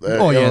Chicago,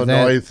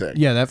 Illinois thing.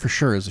 Yeah, that for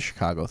sure is a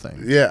Chicago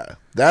thing. Yeah,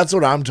 that's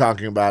what I'm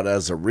talking about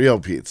as a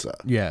real pizza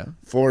Yeah.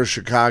 for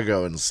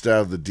Chicago instead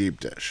of the deep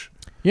dish.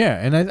 Yeah,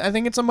 and I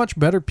think it's a much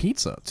better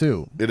pizza,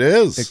 too. It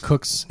is. It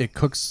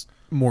cooks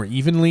more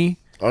evenly.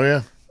 Oh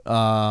yeah.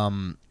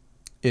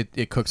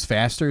 It cooks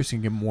faster, so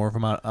you can get more of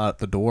them out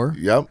the door.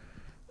 Yep.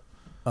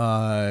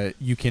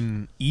 You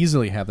can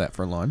easily have that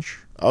for lunch.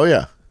 Oh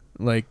yeah.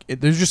 Like,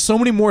 there's just so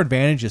many more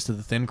advantages to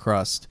the thin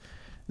crust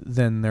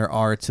than there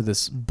are to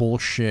this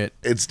bullshit.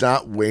 It's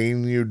not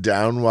weighing you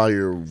down while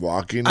you're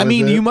walking. I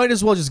mean, with it. you might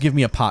as well just give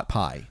me a pot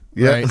pie,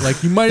 Yeah. right?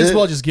 Like, you might as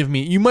well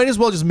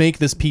just make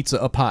this pizza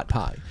a pot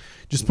pie.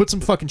 Just put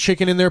some fucking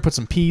chicken in there, put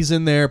some peas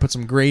in there, put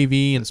some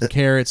gravy and some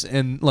carrots,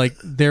 and like,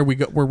 there we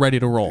go. We're ready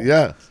to roll.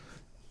 Yeah.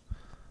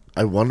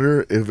 I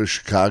wonder if a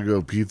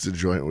Chicago pizza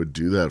joint would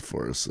do that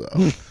for us,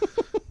 though.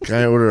 Can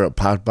I order a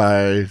pot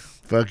pie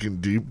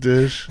fucking deep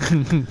dish?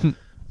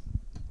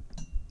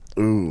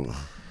 Ooh.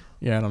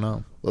 Yeah, I don't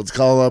know. Let's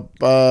call up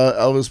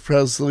Elvis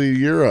Presley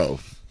Euro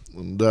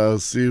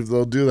and see if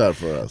they'll do that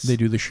for us. They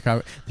do the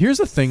Chicago. Here's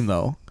the thing,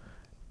 though.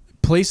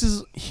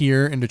 Places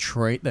here in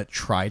Detroit that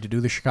try to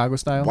do the Chicago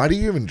style. Why do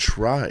you even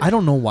try? I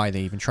don't know why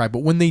they even try, but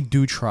when they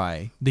do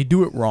try, they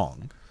do it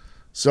wrong.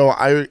 So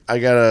I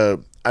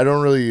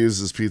don't really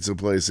use this pizza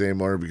place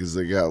anymore because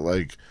they got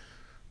like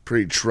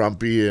pretty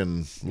Trumpy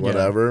and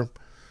whatever.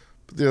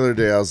 But the other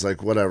day I was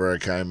like, whatever, I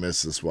kind of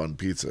miss this one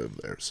pizza of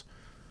theirs.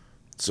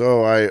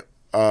 So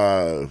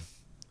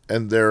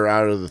and they're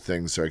out of the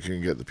thing, so I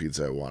couldn't get the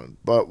pizza I wanted.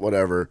 But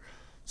whatever.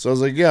 So I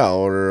was like, yeah, I'll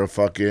order a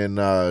fucking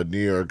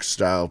New York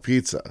style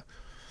pizza.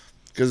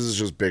 Because it's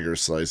just bigger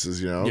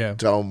slices, you know? Yeah.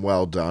 Tell them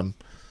well done.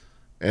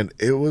 And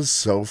it was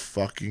so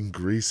fucking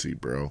greasy,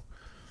 bro.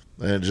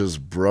 And it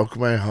just broke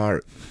my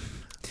heart.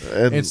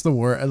 And It's the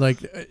worst. Like,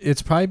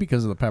 it's probably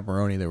because of the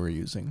pepperoni they were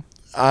using.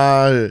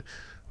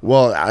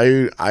 well,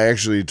 I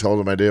actually told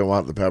them I didn't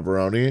want the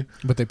pepperoni.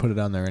 But they put it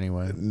on there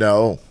anyway.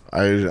 No,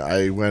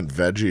 I went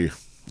veggie.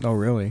 Oh,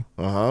 really?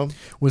 Uh-huh.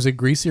 Was it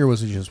greasy or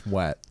was it just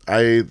wet?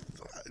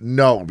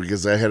 No,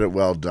 because I had it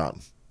well done.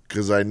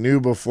 Because I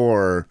knew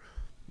before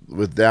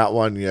with that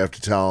one you have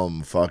to tell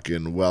them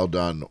fucking well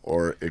done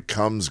or it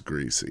comes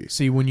greasy.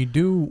 See, when you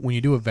do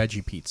a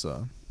veggie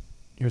pizza,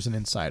 here's an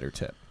insider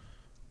tip.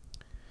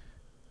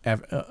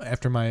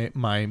 After my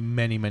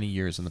many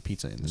years in the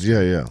pizza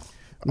industry. Yeah.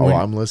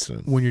 I'm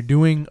listening. When you're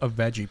doing a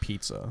veggie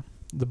pizza,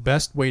 the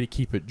best way to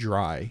keep it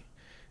dry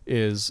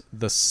is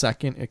the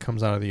second it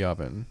comes out of the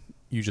oven,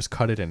 you just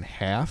cut it in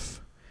half,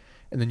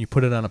 and then you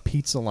put it on a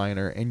pizza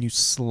liner, and you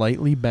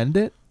slightly bend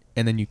it,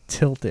 and then you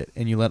tilt it,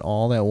 and you let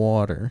all that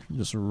water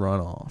just run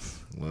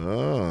off.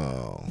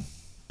 Oh.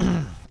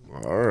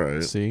 All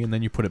right. See? And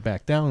then you put it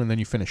back down, and then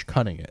you finish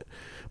cutting it.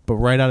 But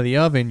right out of the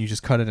oven, you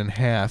just cut it in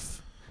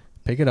half,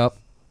 pick it up,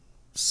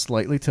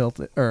 slightly tilt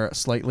it, or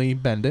slightly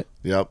bend it,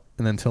 Yep.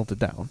 and then tilt it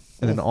down.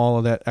 And then all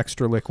of that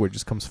extra liquid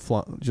just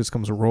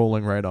comes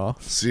rolling right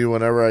off. See,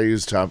 whenever I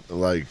use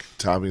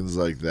toppings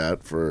like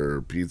that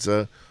for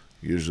pizza,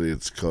 usually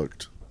it's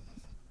cooked.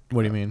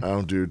 What do you mean? I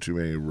don't do too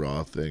many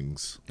raw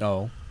things.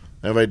 Oh.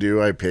 If I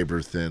do, I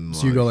paper thin.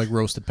 So you go like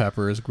roasted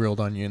peppers, grilled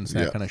onions,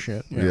 that kind of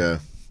shit. Yeah.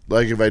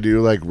 Like if I do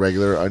like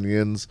regular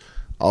onions,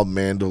 I'll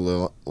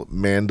mandolin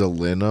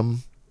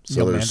them.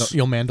 So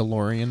You'll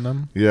Mandalorian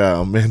them. Yeah,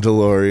 I'll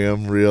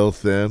Mandalorian real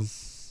thin.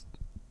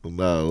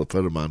 No,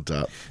 put them on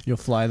top. You'll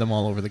fly them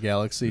all over the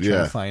galaxy,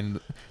 Yeah. trying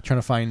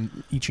to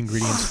find each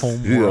ingredient's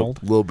home Yeah, world.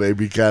 little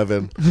baby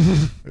Kevin.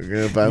 We're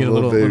gonna find Get a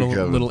little baby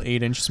little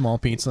Kevin. 8-inch small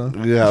pizza.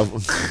 Yeah.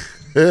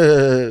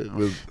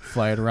 With,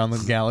 Fly it around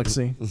the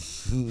galaxy.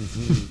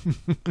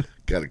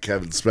 got a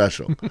Kevin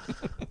special.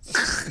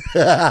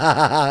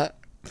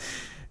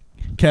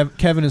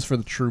 Kevin is for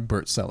the true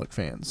Burt Selleck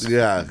fans.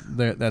 Yeah.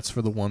 That's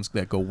for the ones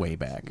that go way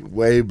back.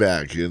 Way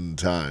back in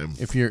time.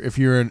 If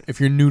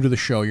you're new to the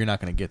show, you're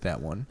not going to get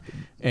that one.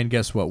 And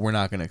guess what? We're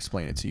not going to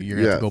explain it to you. You're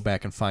going to have to go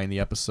back and find the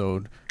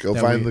episode. Go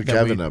find the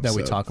Kevin that we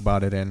episode. talk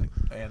about it in.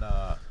 And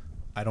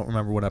I don't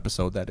remember what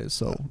episode that is.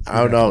 So I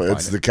don't know.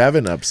 It's the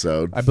Kevin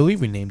episode. I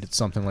believe we named it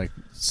something like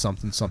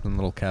something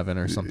little Kevin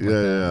or something. Yeah,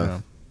 like that. yeah.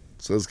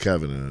 It says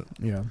Kevin in it.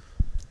 Yeah.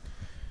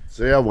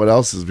 So yeah, what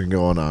else has been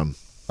going on?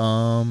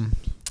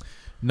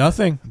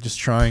 Nothing. Just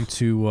trying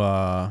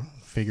to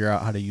figure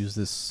out how to use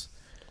this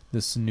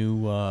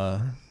new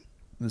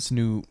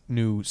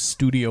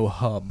studio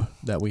hub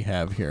that we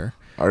have here.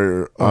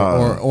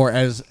 Or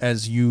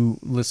as you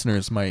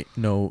listeners might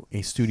know,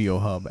 a studio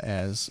hub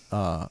as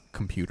a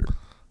computer.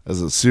 As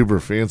a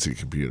super fancy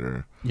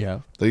computer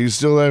Yeah. that you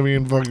still haven't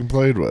even fucking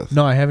played with.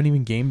 No, I haven't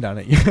even gamed on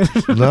it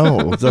yet. No,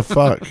 what the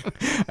fuck?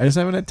 I just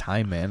haven't had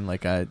time, man.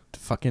 Like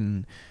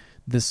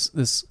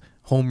this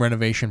home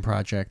renovation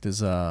project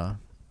is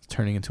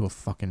turning into a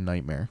fucking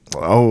nightmare.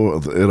 Oh,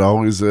 it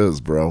always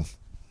is, bro.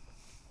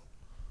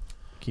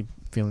 Keep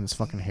feeling this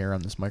fucking hair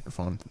on this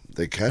microphone.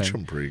 They catch thing.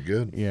 them pretty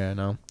good. Yeah, I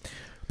know.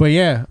 But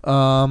yeah,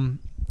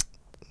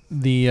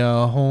 the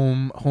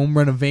home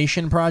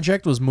renovation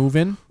project was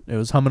moving. It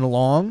was humming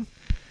along.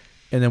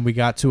 And then we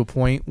got to a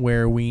point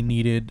where we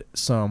needed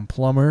some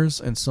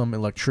plumbers and some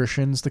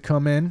electricians to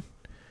come in.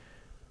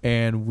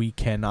 And we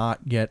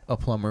cannot get a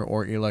plumber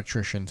or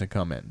electrician to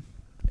come in.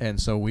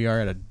 And so we are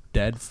at a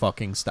dead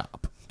fucking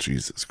stop.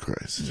 Jesus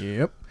Christ.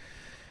 Yep.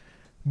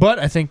 But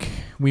I think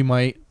we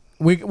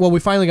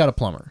finally got a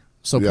plumber.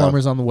 So Yeah.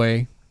 plumber's on the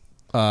way.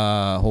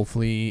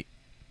 Hopefully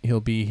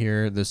he'll be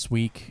here this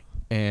week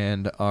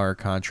and our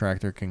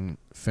contractor can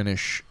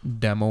finish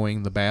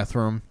demoing the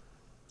bathroom.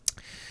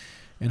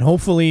 And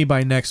hopefully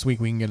by next week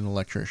we can get an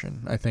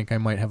electrician. I think I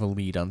might have a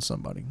lead on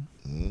somebody.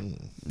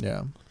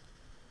 Yeah.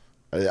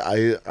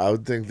 I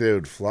would think they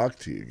would flock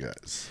to you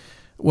guys.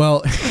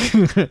 Well,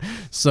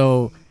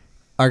 so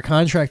our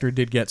contractor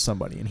did get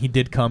somebody, and he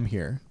did come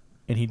here,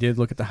 and he did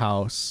look at the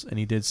house, and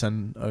he did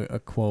send a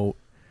quote,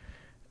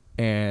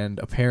 and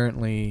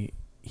apparently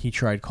he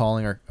tried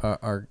calling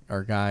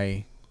our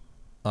guy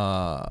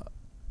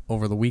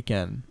over the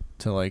weekend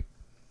to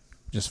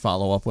just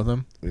follow up with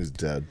him. He's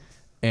dead.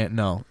 And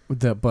no,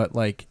 but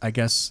I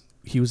guess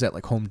he was at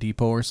like Home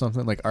Depot or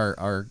something. Like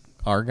our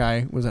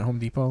guy was at Home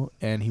Depot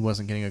and he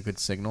wasn't getting a good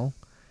signal.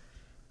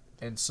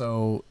 And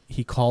so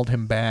he called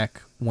him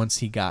back once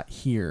he got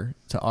here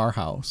to our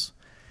house.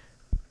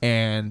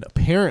 And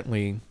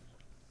apparently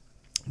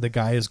the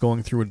guy is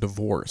going through a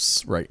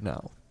divorce right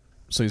now.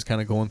 So he's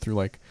kind of going through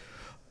like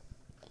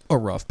a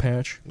rough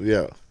patch.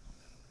 Yeah.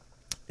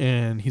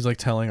 And he's like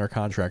telling our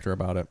contractor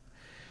about it.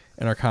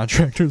 And our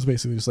contractor is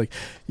basically just like,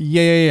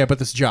 yeah, but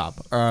this job,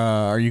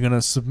 are you going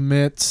to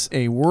submit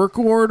a work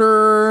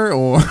order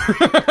or...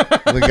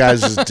 The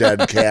guy's just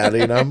dead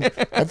catting him.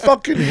 I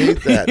fucking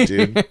hate that,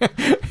 dude.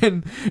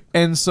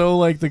 and so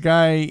like the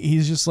guy,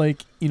 he's just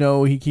like,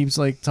 he keeps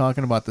like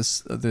talking about this,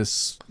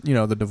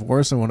 the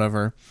divorce and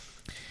whatever.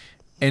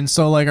 And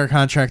so like our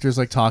contractor's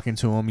like talking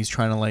to him. He's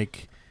trying to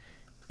like,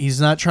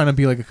 he's not trying to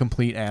be like a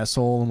complete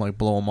asshole and like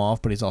blow him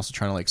off, but he's also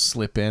trying to like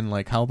slip in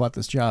like, how about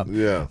this job?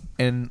 Yeah.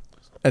 And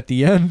at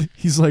the end,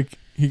 he's like,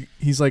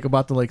 he's like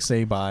about to like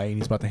say bye and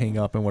he's about to hang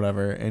up and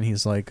whatever. And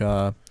he's like,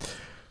 all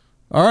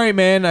right,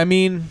 man. I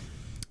mean,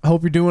 I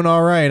hope you're doing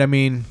all right. I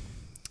mean,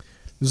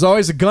 there's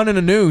always a gun and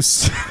a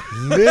noose.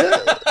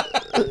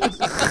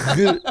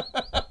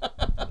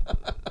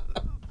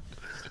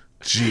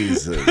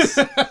 Jesus.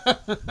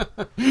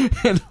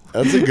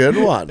 That's a good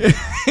one.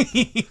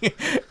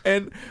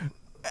 And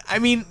I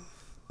mean,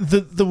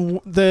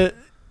 the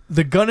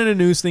gun and a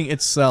noose thing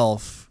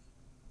itself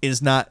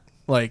is not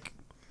like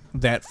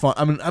that fun.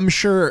 I mean, I'm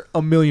sure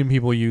a million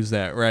people use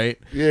that, right?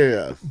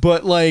 Yeah.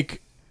 But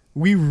like,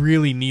 we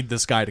really need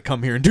this guy to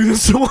come here and do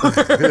this work.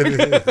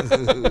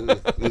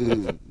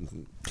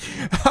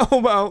 How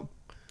about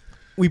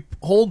we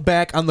hold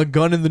back on the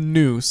gun and the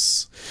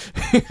noose,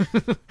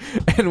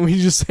 and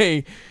we just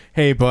say,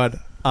 "Hey, bud,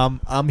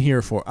 I'm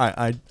here for.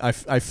 I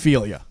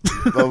feel you."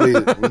 But we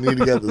need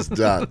to get this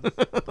done.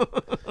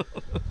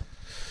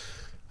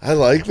 I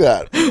like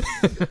that.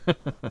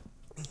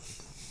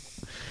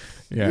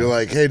 Yeah. You're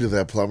like, hey, did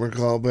that plumber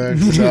call back?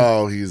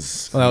 No,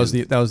 he's Well, that was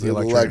the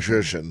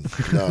electrician.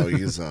 No,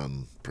 he's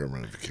on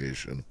permanent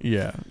vacation.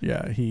 Yeah.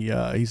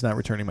 He's not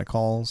returning my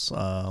calls.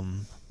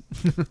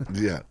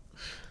 Yeah.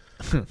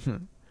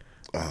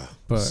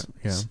 But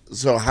yeah.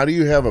 So how do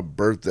you have a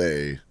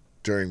birthday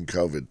during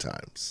COVID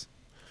times?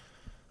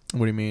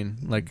 What do you mean?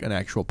 Like an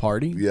actual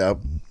party? Yep.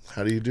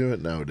 How do you do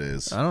it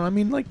nowadays? I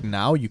mean, like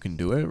now you can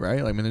do it,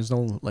 right? I mean, there's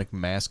no like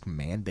mask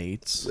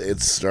mandates.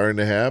 It's starting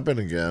to happen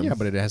again. Yeah,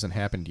 but it hasn't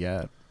happened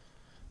yet.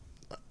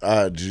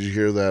 Did you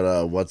hear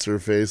that what's her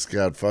face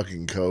got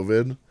fucking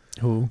COVID?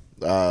 Who?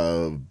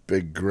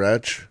 Big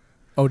Gretch.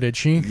 Oh, did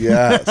she?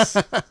 Yes.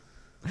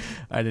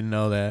 I didn't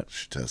know that.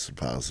 She tested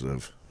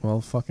positive.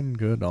 Well, fucking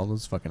good. All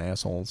those fucking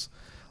assholes.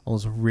 All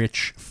those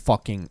rich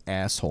fucking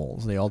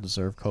assholes. They all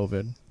deserve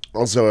COVID.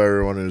 Also,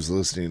 everyone who's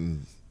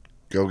listening,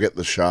 go get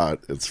the shot.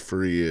 It's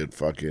free.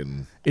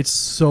 It's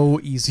so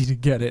easy to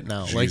get it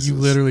now. Jesus. Like, you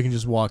literally can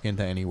just walk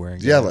into anywhere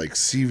and get Yeah, it. like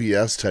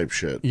CVS type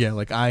shit. Yeah,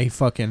 like I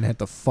fucking had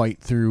to fight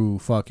through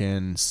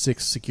fucking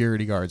 6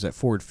 security guards at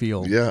Ford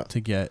Field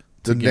to get...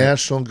 The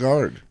National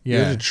Guard. Yeah.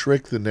 You had to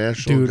trick the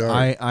National Dude,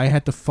 Guard. I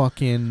had to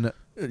fucking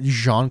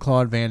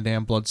Jean-Claude Van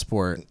Damme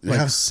Bloodsport,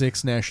 like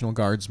 6 National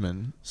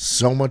Guardsmen.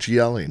 So much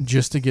yelling.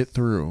 Just to get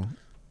through.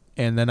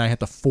 And then I had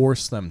to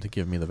force them to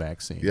give me the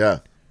vaccine. Yeah.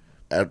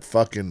 At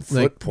fucking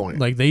foot point.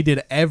 Like they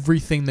did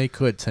everything they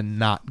could to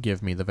not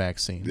give me the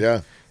vaccine.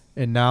 Yeah.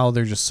 And now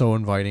they're just so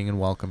inviting and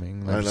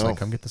welcoming. They're just know. like,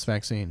 come get this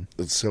vaccine.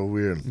 It's so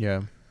weird.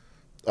 Yeah.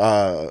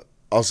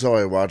 Also,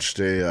 I watched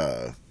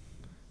a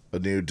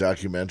new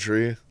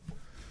documentary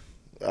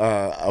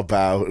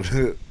about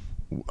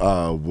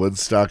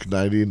Woodstock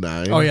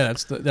 '99. Oh yeah,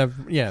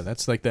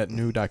 that's like that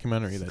new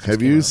documentary. That just Have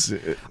came you out.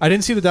 seen? I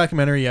didn't see the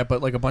documentary yet,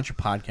 but like a bunch of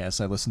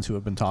podcasts I listened to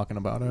have been talking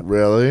about it.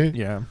 Really?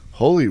 Yeah.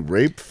 Holy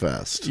rape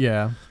fest.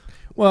 Yeah.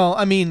 Well,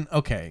 I mean,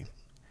 okay.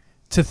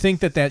 To think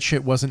that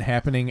shit wasn't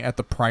happening at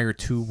the prior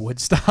 2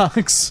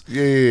 Woodstocks.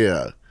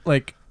 Yeah.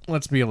 Like,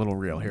 let's be a little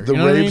real here. The You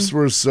know what I rapes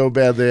mean? were so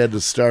bad they had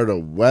to start a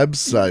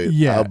website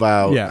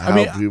about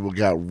how people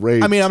got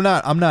raped. I mean,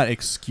 I'm not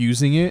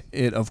excusing it.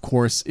 It of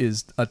course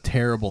is a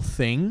terrible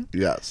thing.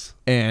 Yes.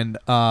 And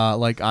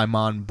like I'm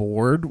on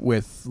board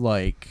with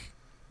like,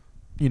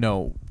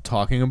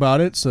 talking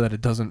about it so that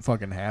it doesn't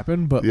fucking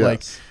happen. But Yes.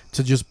 like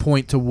to just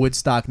point to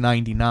Woodstock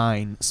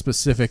 '99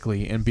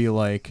 specifically and be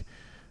like,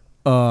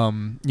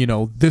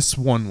 this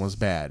one was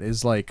bad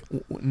is like,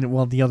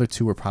 well, the other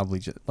 2 were probably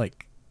just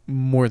like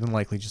more than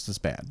likely just as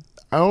bad.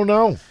 I don't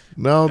know.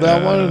 No,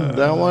 that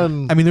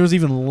one. I mean, there was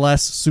even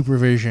less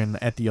supervision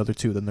at the other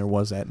 2 than there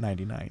was at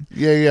 '99.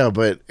 Yeah,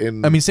 but I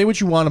mean, say what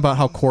you want about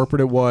how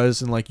corporate it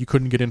was, and like you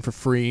couldn't get in for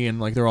free, and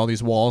like there were all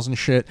these walls and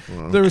shit.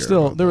 There was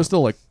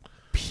still like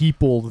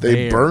people there.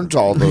 They burnt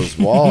all those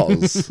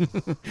walls.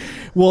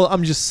 Well,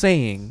 I'm just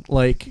saying,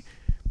 like,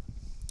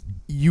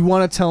 you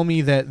want to tell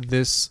me that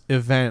this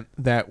event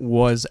that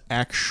was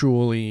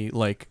actually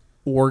like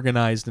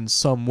organized in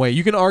some way,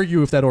 you can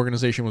argue if that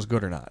organization was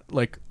good or not.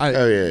 Like,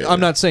 I'm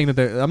not saying that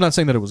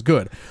it was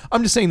good.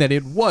 I'm just saying that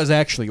it was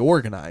actually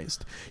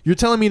organized. You're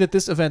telling me that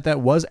this event that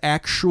was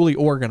actually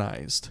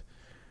organized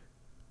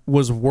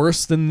was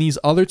worse than these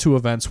other two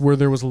events where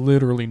there was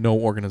literally no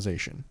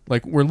organization.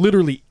 Like, where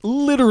literally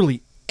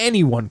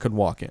anyone could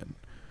walk in.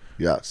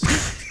 Yes.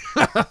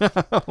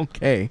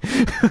 Okay.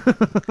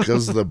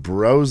 Because the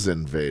bros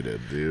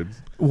invaded, dude.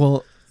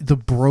 Well, the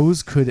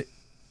bros could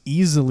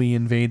easily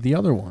invade the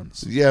other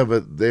ones. Yeah,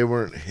 but they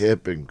weren't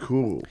hip and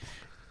cool.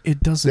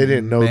 It doesn't They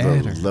didn't know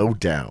matter. the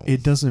lowdown.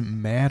 It doesn't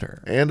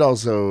matter. And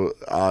also,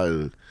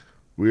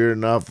 weird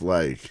enough,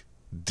 like,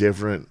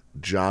 different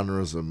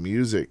genres of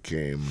music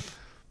came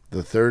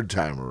the third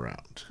time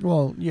around.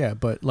 Well, yeah,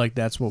 but like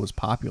that's what was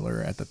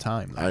popular at the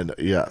time. I know,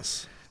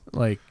 yes.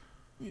 Like,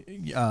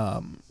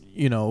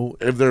 you know,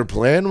 If their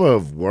plan would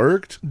have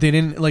worked, they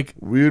didn't like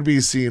we would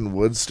be seeing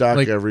Woodstock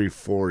Like- every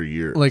 4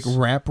 years. like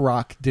rap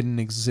rock didn't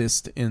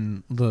exist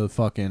in the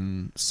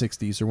fucking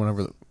 60s or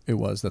whenever it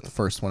was that the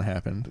first one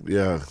happened.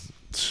 Yeah.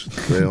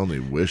 They only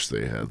wish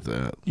they had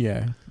that.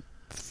 Yeah.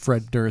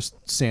 Fred Durst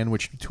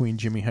sandwiched between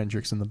Jimi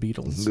Hendrix and the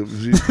Beatles.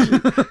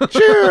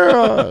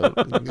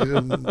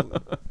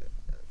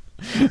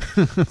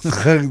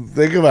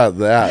 Think about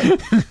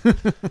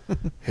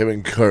that. Him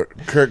and Kurt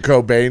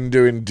Cobain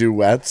doing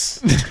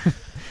duets.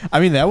 I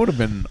mean, that would have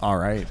been all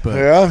right, but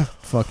Yeah.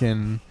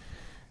 fucking,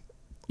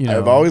 you know,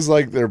 I've always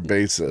liked their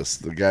bassist,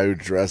 the guy who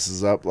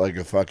dresses up like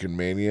a fucking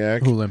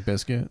maniac. who Limp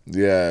Bizkit.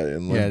 Yeah,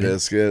 in Limp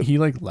Bizkit. He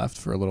like left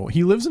for a little.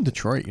 He lives in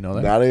Detroit, you know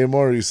that? Not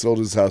anymore. He sold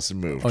his house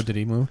and moved. Oh, did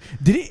he move?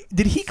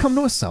 Did he come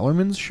to a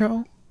Sellerman's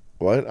show?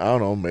 What? I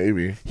don't know.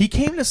 Maybe. He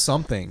came to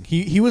something.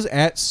 He was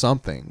at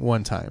something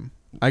one time.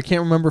 I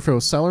can't remember if it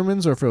was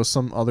Sellerman's or if it was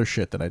some other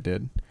shit that I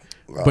did.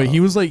 But he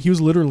was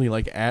literally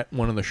like at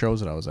one of the shows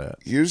that I was at.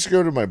 He used to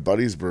go to my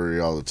buddy's brewery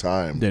all the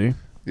time. Did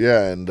he?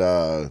 Yeah, and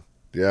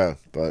yeah,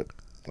 but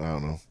I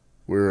don't know.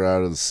 We were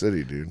out of the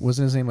city, dude.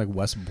 Wasn't his name like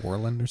Wes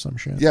Borland or some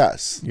shit?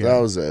 Yes, Yeah. that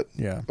was it.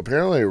 Yeah.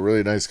 Apparently a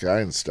really nice guy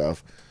and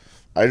stuff.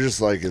 I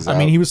just like his I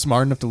mean, he was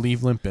smart enough to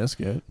leave Limp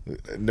Bizkit.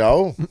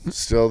 No?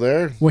 Still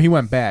there? Well, he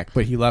went back,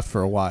 but he left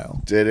for a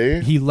while.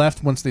 Did he? He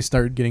left once they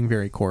started getting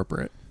very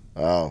corporate.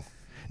 Oh.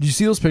 Did you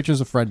see those pictures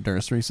of Fred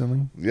Durst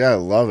recently? Yeah, I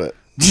love it.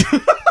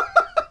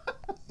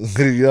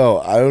 Yo,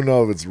 I don't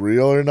know if it's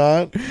real or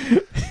not,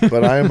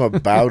 but I am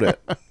about it.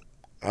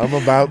 I'm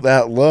about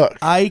that look.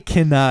 I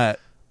cannot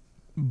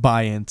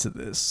buy into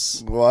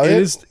this. What?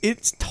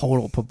 It's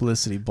total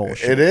publicity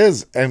bullshit. It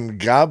is, and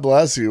God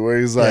bless you, where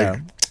he's like,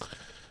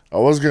 I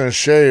was going to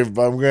shave,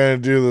 but I'm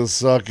going to do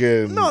this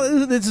fucking...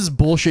 No, this is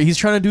bullshit. He's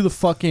trying to do the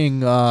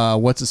fucking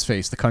what's his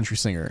face, the country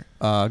singer.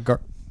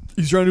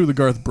 He's trying to do the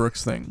Garth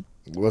Brooks thing.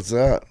 What's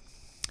that?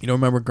 You don't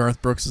remember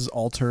Garth Brooks'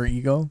 alter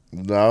ego?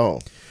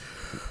 No.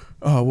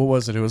 Oh, what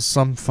was it? It was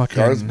some fucking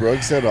Garth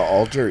Brooks had an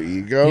alter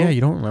ego? Yeah,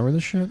 you don't remember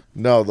this shit?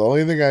 No, the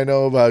only thing I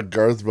know about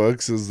Garth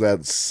Brooks is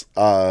that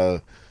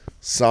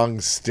song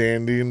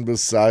Standing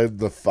Beside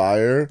the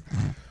Fire,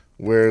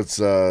 where it's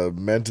a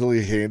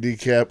mentally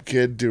handicapped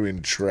kid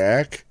doing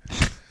track,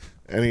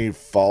 and he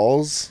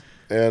falls,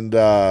 and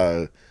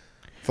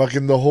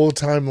fucking the whole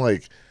time,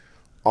 like,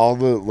 all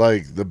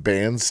the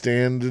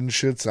bandstand and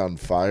shit's on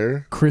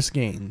fire. Chris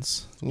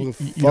Gaines. Who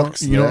the You fuck's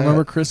don't that?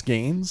 remember Chris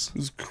Gaines?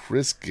 Who's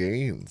Chris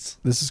Gaines?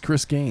 This is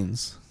Chris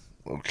Gaines.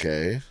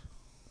 Okay.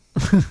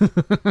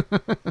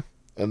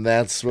 And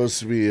that's supposed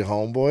to be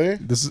Homeboy?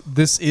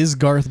 This is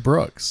Garth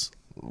Brooks.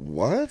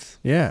 What?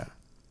 Yeah.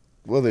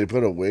 Well, they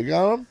put a wig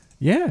on him?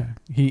 Yeah.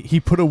 He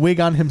put a wig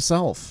on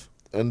himself.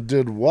 And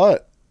did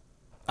what?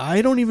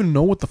 I don't even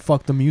know what the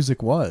fuck the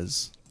music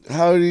was.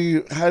 How do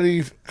you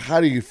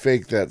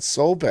fake that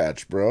soul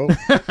patch, bro?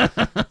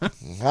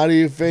 How do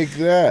you fake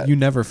that? You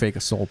never fake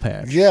a soul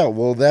patch. Yeah,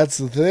 well, that's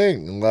the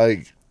thing.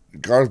 Like,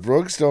 Garth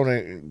Brooks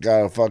ain't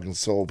got a fucking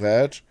soul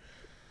patch.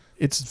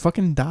 It's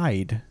fucking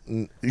died.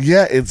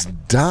 Yeah, it's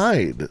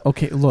died.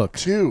 Okay, look.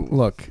 Too.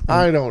 Look.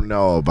 I don't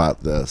know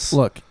about this.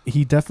 Look,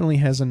 he definitely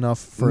has enough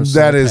for a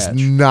soul That is patch.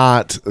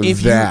 not If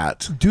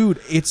that. dude,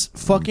 it's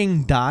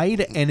fucking dyed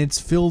and it's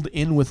filled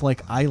in with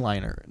like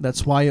eyeliner.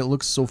 That's why it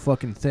looks so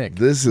fucking thick.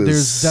 This is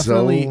There's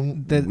definitely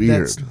so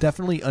weird. That's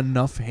definitely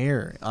enough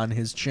hair on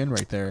his chin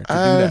right there to do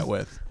that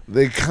with.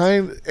 They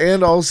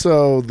and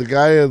also the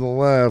guy on the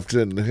left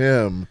and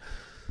him,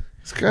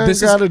 he's kind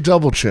of got a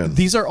double chin.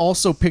 These are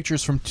also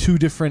pictures from two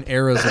different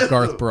eras of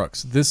Garth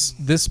Brooks.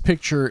 This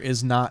picture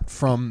is not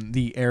from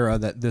the era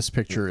that this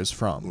picture is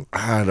from.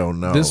 I don't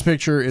know. This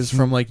picture is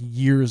from like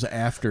years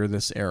after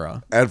this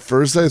era. At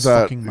first, I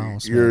thought fucking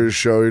mouse, you're man.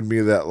 showing me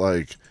that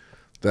like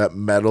that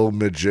metal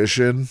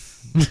magician.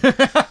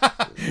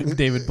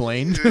 David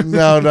Blaine.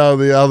 No,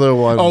 the other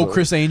one. Oh,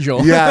 Chris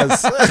Angel.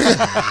 Yes.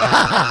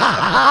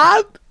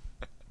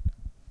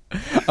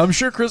 I'm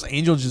sure Chris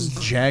Angel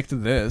just jacked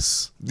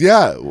this.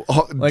 Yeah.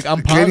 Like,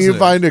 I'm Can you positive.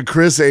 find a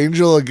Chris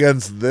Angel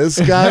against this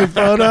guy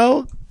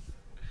photo?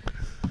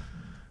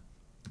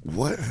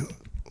 What?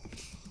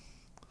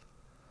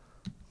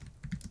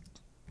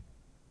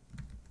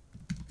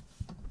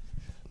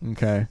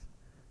 Okay.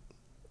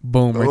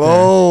 Boom, right there.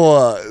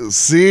 Oh,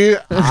 see,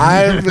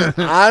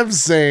 I'm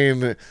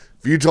saying if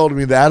you told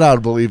me that,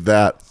 I'd believe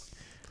that.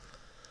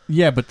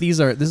 Yeah, but this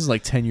is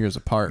like 10 years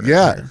apart. right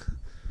Yeah. here.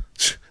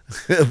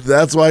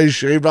 That's why he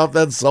shaved off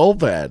that soul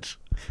patch.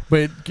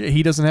 But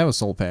he doesn't have a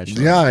soul patch.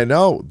 Though. Yeah, I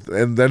know.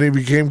 And then he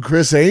became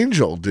Chris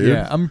Angel, dude.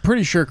 Yeah, I'm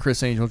pretty sure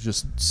Chris Angel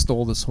just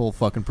stole this whole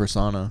fucking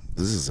persona.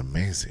 This is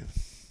amazing.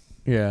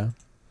 Yeah.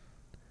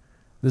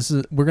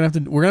 We're gonna have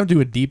to do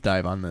a deep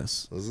dive on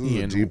this. This is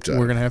a deep dive.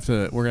 We're gonna have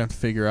to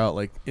figure out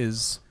like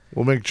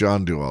We'll make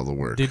John do all the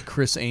work. did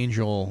Chris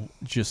Angel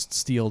just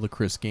steal the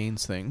Chris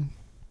Gaines thing?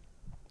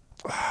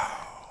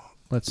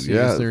 Let's see.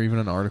 Yeah. Is there even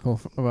an article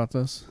about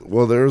this?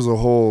 Well, there's a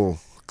whole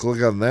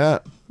click on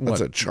that. That's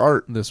What? a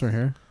chart. This right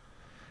here.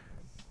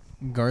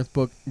 Garth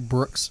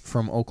Brooks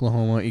from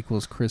Oklahoma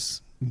equals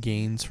Chris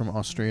Gaines from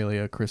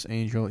Australia. Chris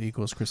Angel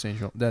equals Chris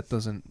Angel. That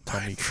doesn't tell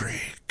me. Mind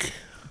freak.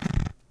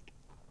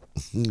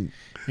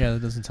 Yeah,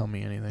 that doesn't tell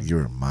me anything.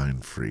 You're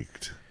mind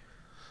freaked.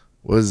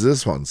 What does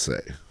this one say?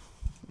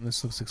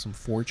 This looks like some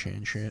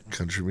 4chan shit.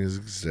 Country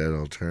music's dead.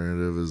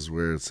 Alternative is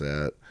where it's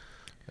at.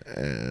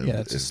 And Yeah,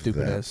 that's a if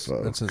stupid that, ass.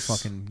 That's a folks,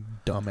 fucking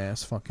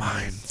dumbass fucking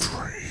mind name.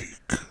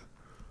 freak.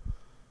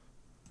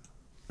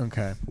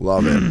 Okay.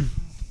 Love it.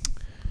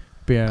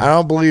 But yeah, I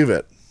don't believe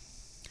it.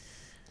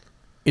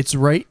 it's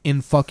right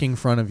in fucking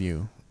front of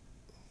you.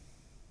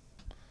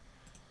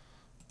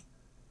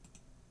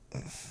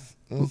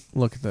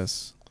 Look at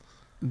this.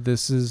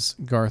 This is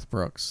Garth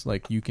Brooks.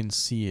 Like, you can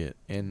see it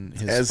in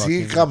his Has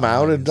he fucking come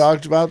out and eyes.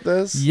 talked about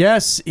this?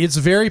 Yes, it's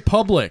very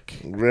public.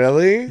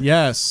 Really?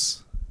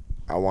 Yes.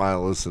 I want to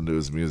listen to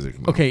his music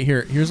now. Okay,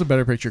 here's a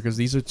better picture because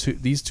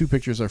these two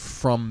pictures are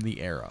from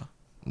the era.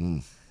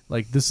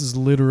 Like, this is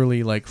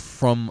literally like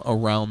from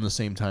around the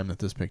same time that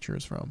this picture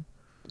is from.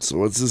 So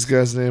what's this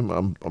guy's name?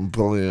 I'm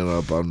pulling it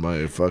up on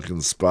my fucking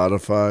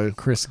Spotify.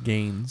 Chris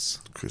Gaines.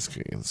 Chris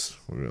Gaines.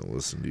 We're gonna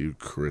listen to you,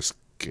 Chris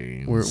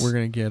Gaines. We're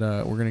gonna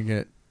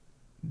get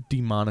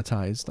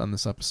demonetized on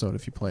this episode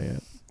if you play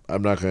it.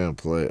 I'm not gonna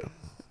play it.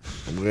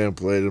 I'm gonna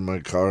play it in my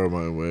car on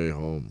my way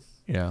home.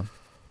 Yeah,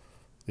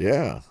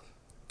 Yeah.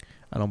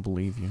 I don't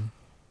believe you.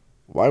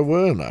 Why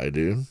wouldn't I,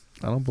 dude?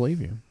 I don't believe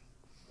you.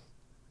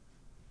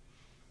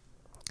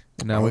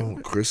 And now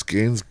Chris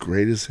Gaines'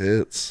 greatest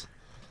hits.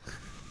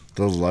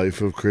 The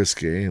life of Chris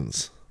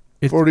Gaines.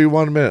 It-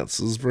 41 minutes.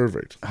 This is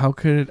perfect. how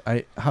could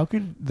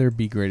there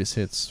be greatest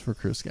hits for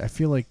Chris? I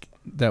feel like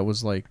that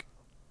was like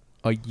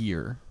a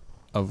year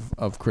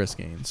of Chris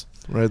Gaines.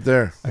 Right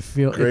there. I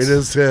feel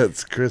Greatest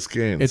hits, Chris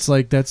Gaines. It's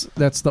like that's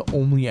the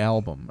only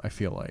album. I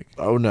feel like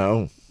Oh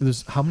no.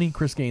 there's how many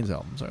Chris Gaines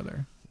albums are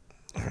there?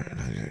 Alright,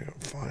 I gotta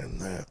find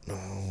that.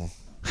 No.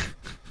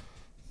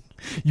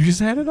 You just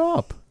had it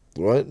up.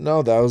 What?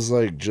 No, that was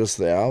like just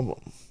the album.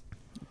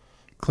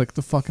 Click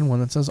the fucking one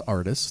that says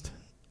artist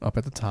up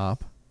at the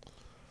top.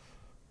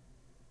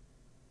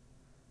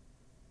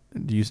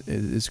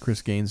 Is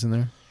Chris Gaines in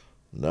there?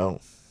 No.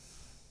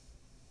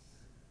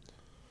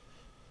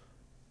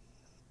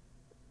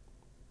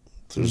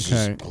 There's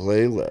Okay. just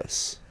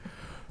playlists.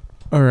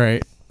 All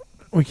right,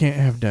 we can't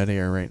have dead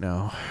air right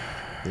now.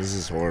 This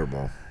is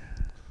horrible.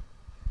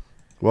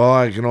 Well,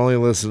 I can only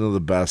listen to the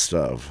best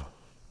of.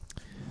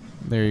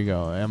 There you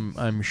go.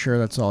 I'm sure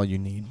that's all you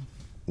need.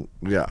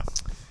 Yeah.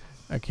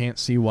 I can't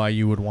see why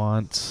you would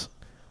want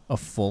a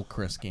full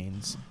Chris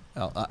Gaines.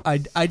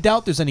 I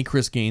doubt there's any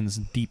Chris Gaines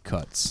deep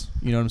cuts.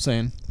 You know what I'm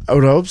saying? I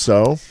would hope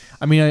so.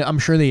 I mean, I'm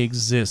sure they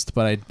exist,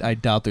 but I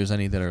doubt there's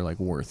any that are like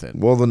worth it.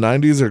 Well, the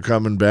 90s are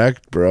coming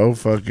back, bro.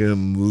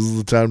 Fucking, this is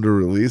the time to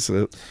release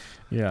it.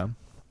 Yeah.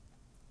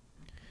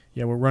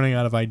 Yeah, we're running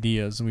out of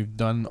ideas, and we've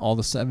done all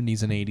the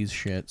 70s and 80s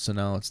shit, so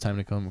now it's time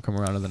to come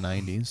around to the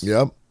 90s.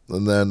 Yep.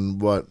 And then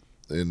what?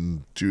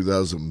 In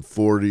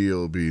 2040,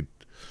 it'll be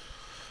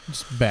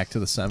Just back to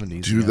the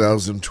 70s.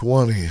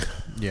 2020.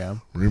 Yeah.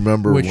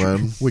 Remember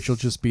when Which will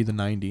just be the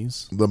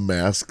 90s. the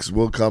masks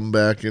will come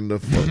back into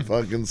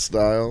fucking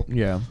style?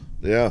 Yeah.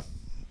 Yeah.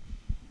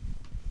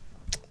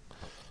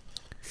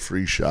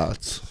 Free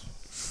shots.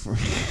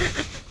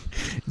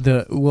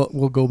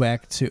 We'll go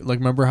back to, like,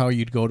 remember how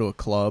you'd go to a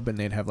club and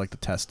they'd have like the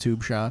test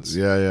tube shots?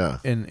 Yeah, yeah.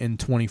 In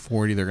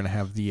 2040 they're gonna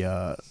have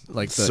the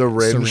like the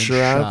Syringe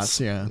shots?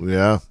 Yeah.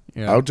 Yeah.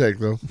 Yeah. I'll take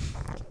them.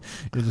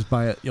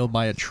 You'll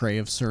buy a tray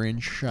of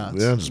syringe shots.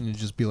 Yeah, and you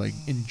just be like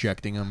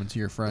injecting them into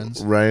your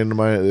friends. Right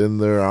in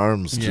their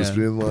arms, just Yeah.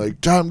 being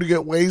like, time to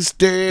get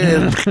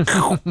wasted.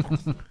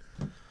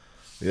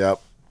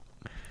 Yep.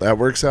 That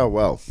works out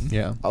well.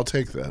 Yeah. I'll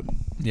take that.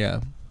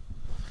 Yeah.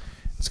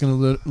 It's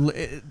gonna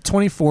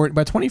 2040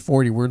 by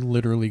 2040 we're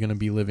literally gonna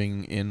be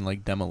living in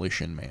like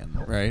Demolition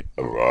Man, right?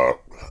 I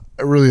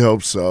really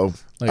hope so.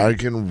 Like- I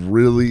can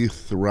really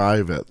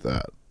thrive at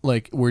that.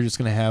 Like we're just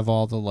gonna have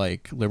all the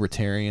like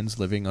libertarians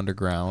living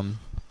underground,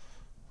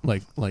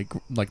 like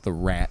the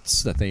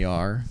rats that they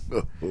are,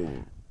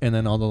 and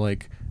then all the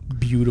like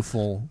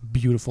beautiful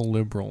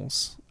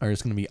liberals are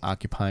just gonna be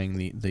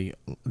occupying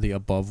the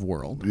above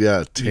world.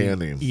 Yeah,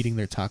 tanning. Eating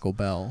their Taco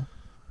Bell.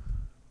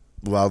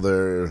 While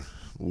their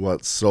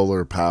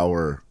solar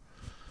power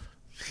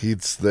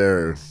heats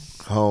their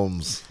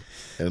homes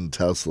and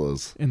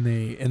Teslas. And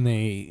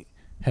they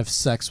have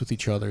sex with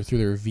each other through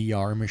their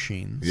VR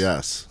machines.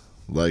 Yes.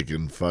 Like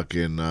in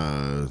fucking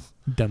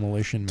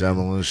Demolition Man.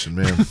 Demolition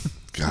Man.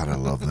 God, I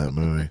love that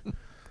movie.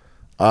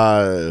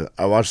 I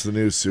watched the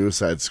new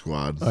Suicide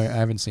Squad. Oh, I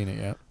haven't seen it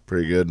yet.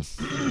 Pretty good.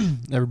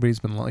 Everybody's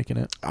been liking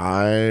it.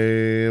 I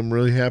am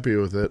really happy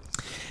with it.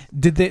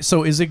 Did they?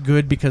 So is it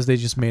good because they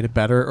just made it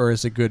better, or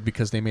is it good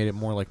because they made it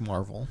more like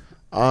Marvel?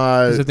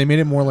 Because if they made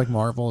it more like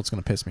Marvel, it's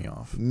gonna piss me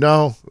off.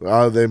 No,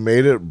 they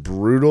made it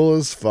brutal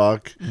as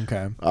fuck.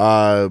 Okay.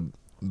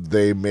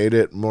 They made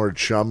it more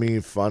chummy,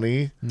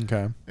 funny,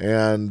 Okay.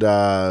 and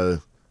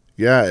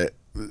yeah.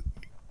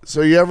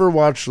 So you ever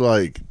watch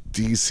like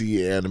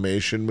DC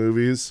animation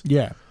movies?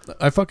 Yeah,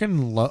 I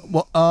fucking love.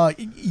 Well,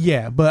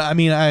 yeah, but I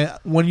mean,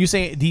 when you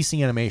say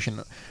DC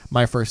animation,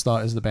 my first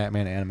thought is the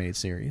Batman animated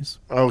series.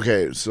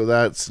 Okay, so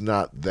that's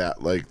not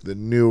that, like the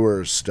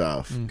newer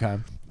stuff. Okay.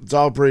 It's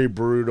all pretty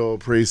brutal,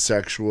 pretty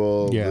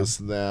sexual, Yeah.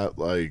 this and that.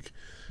 Like,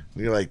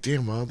 and you're like,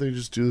 damn, why don't they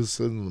just do this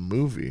in the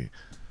movie?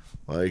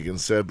 Like,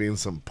 instead of being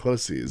some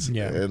pussies.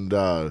 Yeah.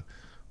 And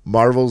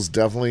Marvel's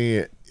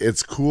definitely,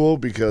 it's cool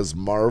because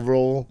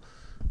Marvel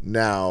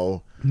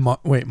now,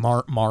 Marvel.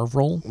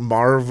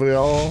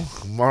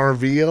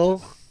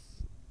 Marvel,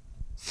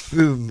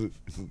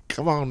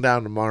 come on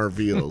down to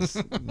Marvel's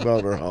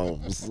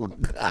motorhomes.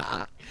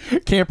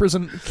 Campers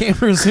and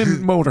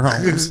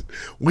motorhomes.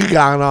 We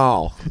got 'em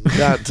all. We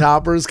got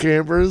toppers,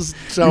 campers,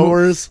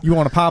 towers. You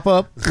want to pop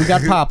up? We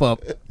got pop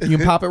up. You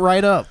can pop it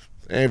right up.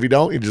 And if you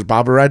don't, you just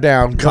pop it right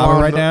down.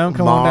 Come on down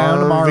to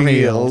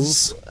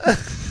Marvel's.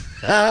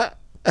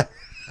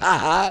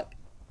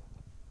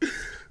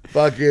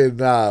 Fucking,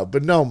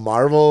 but no,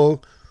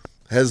 Marvel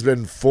has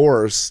been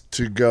forced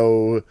to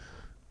go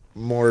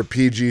more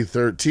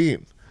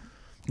PG-13.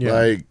 Yeah.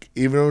 Like,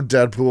 even with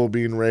Deadpool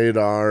being rated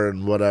R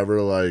and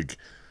whatever, like,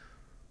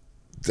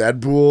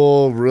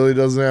 Deadpool really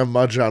doesn't have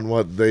much on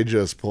what they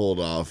just pulled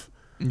off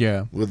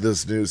Yeah. with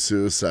this new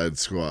Suicide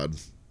Squad.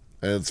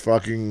 And it's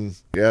fucking,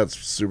 yeah, it's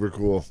super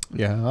cool.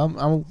 Yeah.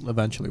 I'll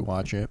eventually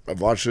watch it. I've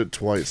watched it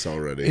twice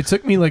already. It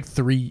took me like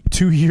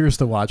 2 years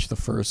to watch the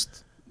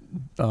first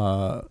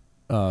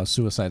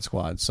Suicide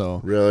Squad.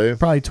 So Really?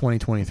 probably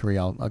 2023.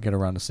 I'll get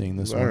around to seeing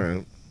this All one.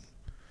 right.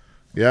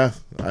 Yeah,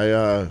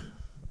 I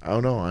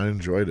don't know. I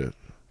enjoyed it.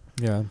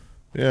 Yeah.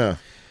 Yeah.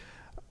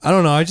 I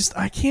don't know.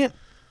 I can't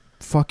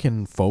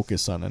fucking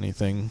focus on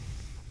anything.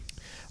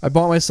 I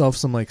bought myself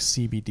some like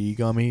CBD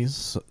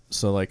gummies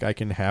so like I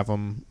can have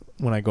them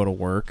when I go to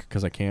work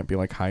because I can't be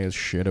like high as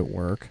shit at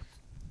work.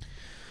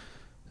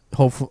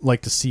 Hopefully,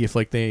 like to see if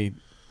like they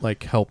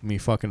like help me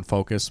fucking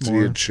focus Do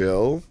more. you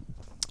chill?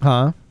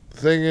 Huh?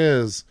 Thing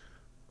is,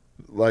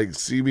 like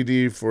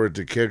CBD, for it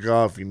to kick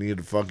off, you need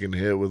to fucking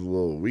hit with a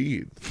little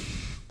weed.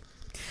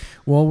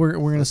 Well, we're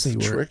gonna That's see. the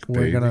trick,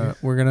 we're baby.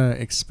 gonna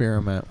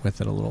experiment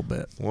with it a little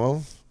bit.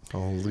 Well,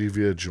 I'll leave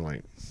you a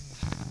joint.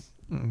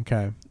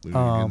 Okay. You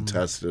can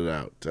test it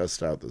out.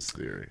 Test out this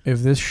theory. If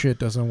this shit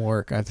doesn't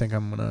work, I think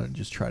I'm gonna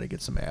just try to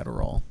get some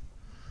Adderall.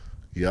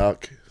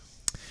 Yuck.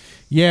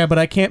 Yeah, but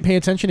I can't pay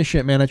attention to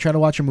shit, man. I try to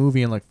watch a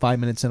movie and like 5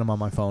 minutes in, I'm on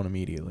my phone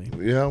immediately.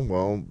 Yeah,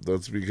 well,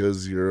 that's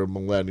because you're a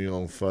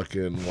millennial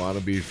fucking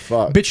wannabe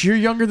fuck. Bitch, you're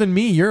younger than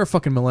me. You're a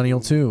fucking millennial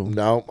too.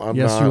 No, I'm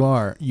yes, not. you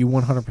are. You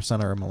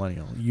 100% are a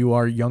millennial. You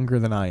are younger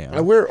than I am. I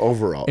wear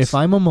overalls. If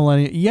I'm a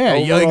millennial, yeah,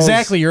 Overalls-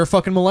 exactly. You're a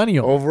fucking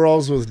millennial.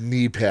 Overalls with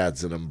knee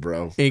pads in them,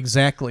 bro.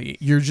 Exactly.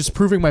 You're just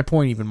proving my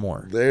point even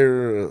more.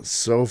 They're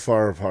so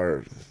far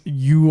apart.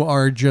 You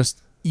are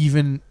just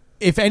even.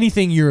 If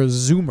anything, you're a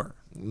zoomer.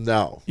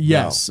 No.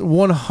 Yes, no.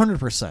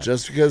 100%.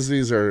 Just because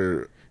these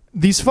are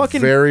These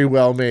fucking very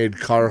well made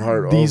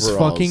Carhartt these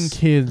overalls. fucking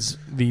kids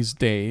these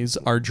days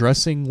are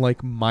dressing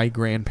like my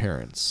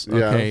grandparents.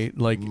 Okay, Yeah,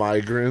 like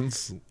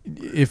migrants.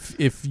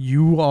 if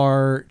you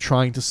are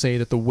trying to say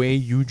that the way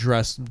you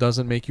dress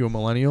doesn't make you a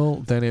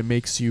millennial, then it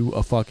makes you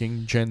a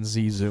fucking Gen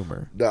Z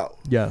Zoomer. No.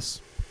 Yes.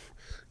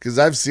 Because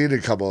I've seen a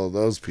couple of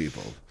those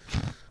people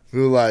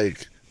who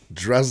like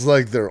dress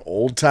like they're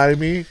old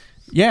timey.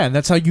 Yeah, and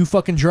that's how you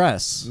fucking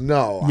dress.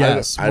 No.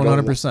 Yes, I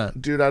don't- 100%.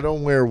 Dude, I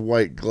don't wear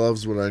white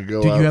gloves when I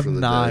go Dude, out you have for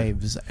the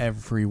knives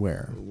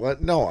everywhere. day.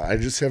 What? No, I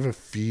just have a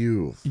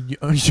few. You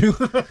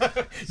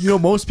know,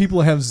 most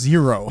people have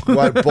zero.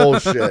 What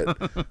bullshit?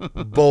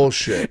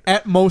 Bullshit.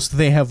 At most,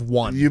 they have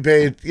one. You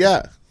paid,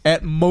 yeah.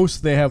 At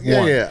most, they have Yeah,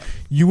 one. yeah.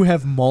 You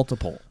have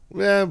multiple.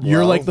 Yeah,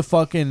 You're well. like the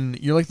fucking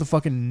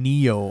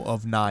Neo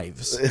of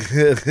knives.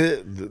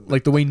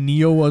 Like the way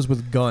Neo was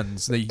with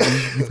guns.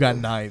 You've got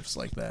knives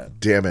like that.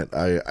 Damn it.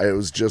 I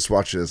was just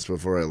watching this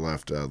before I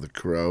left The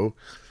Crow.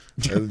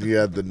 And you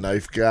had the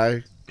knife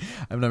guy.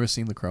 I've never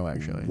seen The Crow,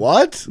 actually.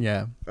 What?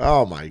 Yeah.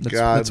 Oh my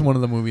God. That's one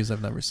of the movies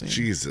I've never seen.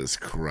 Jesus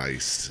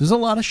Christ. There's a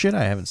lot of shit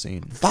I haven't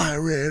seen.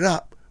 Fire it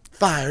up.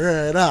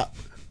 Fire it up.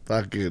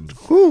 Fucking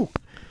whoo.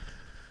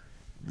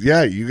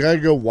 Yeah, you gotta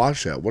go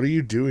watch that. What are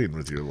you doing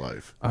with your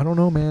life? I don't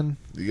know, man.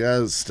 You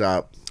gotta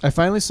stop. I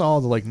finally saw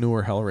the like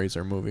newer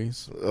Hellraiser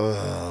movies.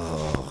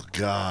 Oh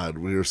God,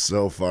 we are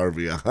so far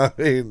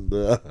behind.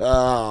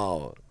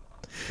 Oh.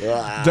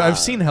 I've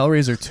seen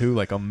Hellraiser 2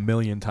 like a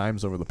million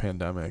times over the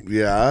pandemic.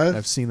 Yeah.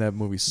 I've seen that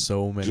movie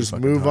so many Just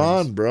fucking move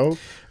times. on, bro.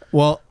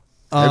 Well,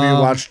 Have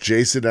you watched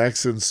Jason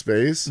X in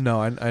Space?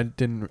 No, I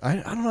didn't. I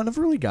don't know. I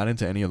never really got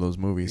into any of those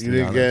movies. You to be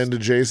didn't get honest.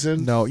 into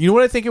Jason? No. You know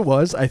what I think it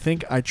was? I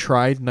think I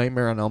tried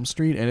Nightmare on Elm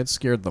Street, and it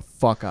scared the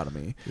fuck out of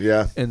me.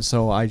 Yeah. And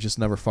so I just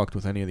never fucked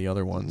with any of the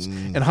other ones.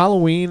 And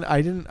Halloween,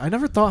 I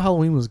never thought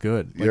Halloween was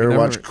good. You ever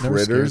watch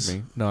Critters? Never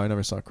scared me. No, I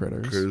never saw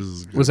Critters. Critters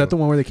is a good Was that the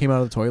one where they came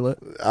out of the toilet?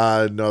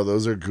 No,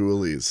 those are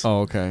ghoulies.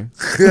 Oh, okay.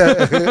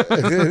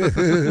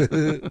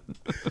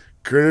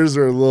 Critters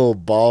are little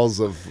balls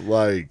of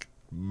like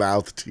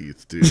mouth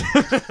teeth, dude.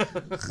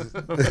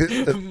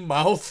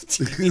 Mouth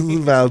teeth.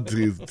 Mouth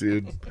teeth,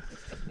 dude.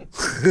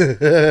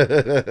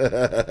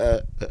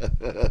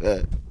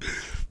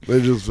 They're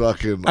just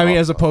fucking. I mean,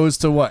 as opposed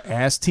to what,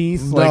 ass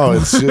teeth? No,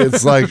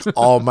 it's like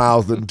all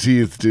mouth and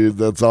teeth, dude.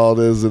 That's all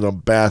it is in a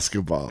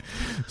basketball.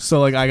 So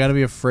like, I gotta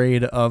be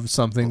afraid of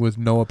something with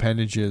no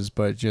appendages,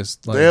 but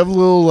just like. They have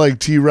little like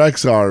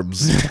T-Rex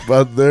arms,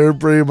 but they're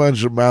pretty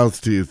much mouth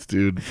teeth,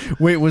 dude.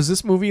 Wait, was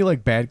this movie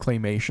like bad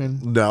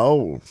claymation?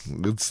 No,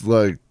 it's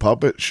like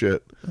puppet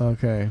shit.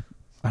 Okay.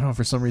 I don't know.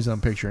 For some reason,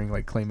 I'm picturing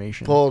like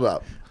claymation. Pull it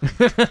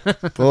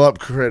up. Pull up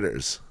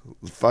Critters.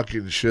 The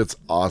fucking shit's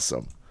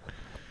awesome.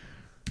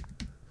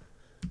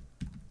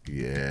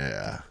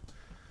 Yeah.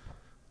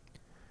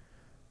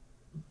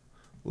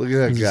 Look at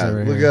that guy.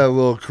 Right Look here. at that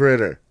little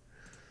critter.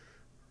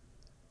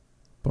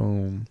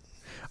 Boom.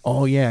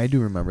 Oh yeah, I do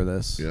remember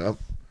this. Yep.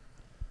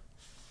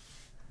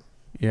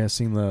 Yeah,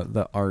 seeing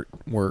the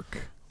artwork.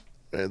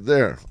 Right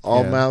there.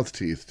 All Yeah. mouth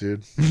teeth,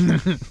 dude.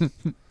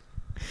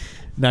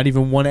 Not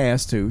even one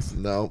ass tooth.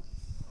 No.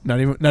 Not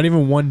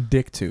even one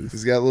dick tooth.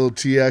 He's got little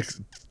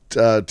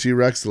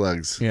T-Rex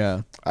legs.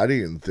 Yeah. I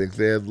didn't even think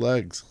they had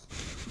legs.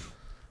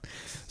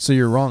 So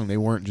you're wrong. They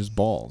weren't just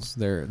balls.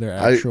 They're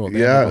actual.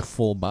 They yeah. have a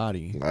full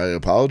body. I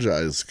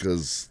apologize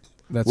because,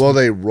 That's well, what-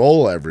 they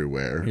roll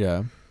everywhere.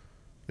 Yeah.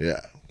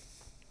 Yeah.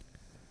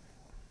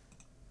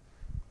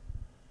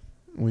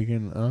 We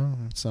can. Oh,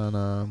 it's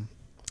on.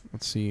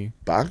 Let's see.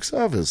 Box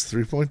office,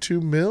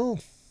 3.2 mil.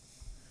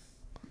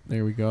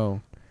 There we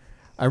go.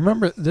 I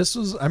remember this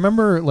was. I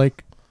remember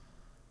like.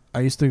 I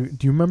used to.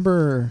 Do you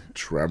remember?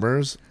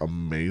 Tremors,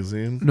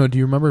 amazing. No. Do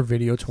you remember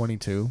Video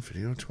 22?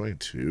 Video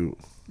 22.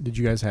 Did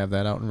you guys have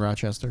that out in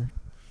Rochester?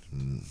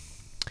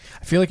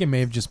 I feel like it may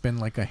have just been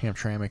like a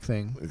Hamtramck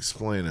thing.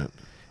 Explain it.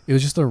 It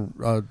was just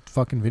a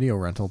fucking video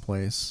rental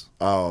place.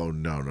 Oh,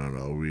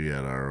 no. We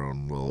had our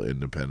own little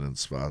independent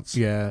spots.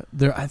 Yeah,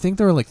 I think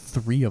there were like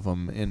 3 of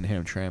them in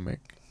Hamtramck.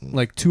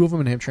 Like 2 of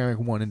them in Hamtramck,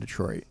 1 in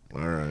Detroit.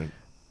 All right.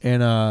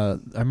 And I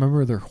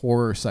remember their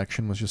horror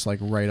section was just like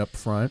right up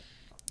front.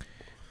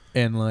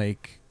 And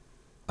like,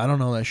 I don't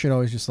know, that shit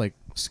always just like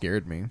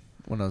scared me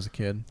when I was a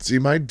kid. See,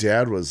 my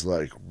dad was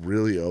like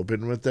really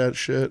open with that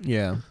shit.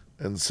 Yeah.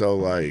 And so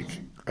like,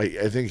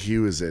 I think he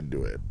was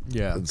into it.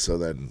 Yeah. And so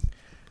then.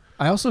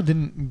 I also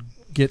didn't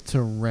get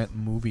to rent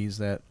movies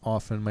that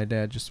often. My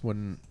dad just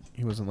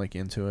he wasn't like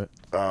into it.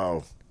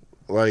 Oh,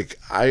 like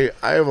I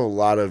have a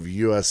lot of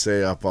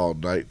USA Up All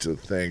Night to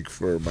thank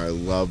for my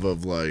love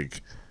of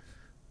like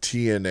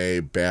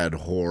TNA bad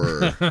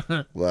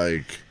horror.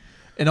 Like,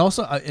 And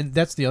also, and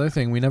that's the other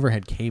thing, we never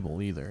had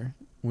cable either.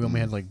 We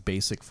only had like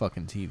basic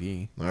fucking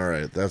TV. all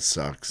right, that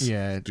sucks.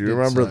 Yeah. Do you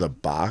remember the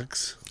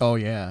box? Oh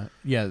yeah,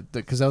 yeah.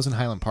 Because that was in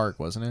Highland Park,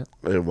 wasn't it?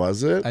 It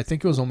was it? I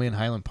think it was only in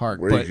Highland Park.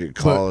 Where you could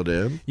call it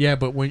in? Yeah,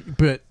 but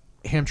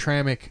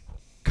Hamtramck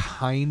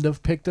kind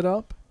of picked it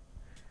up,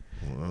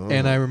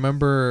 and I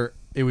remember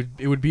it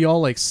would be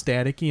all like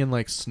staticky and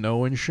like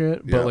snow and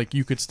shit, but Yeah. like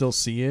you could still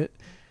see it,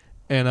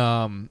 and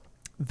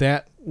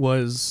that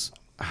was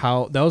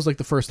like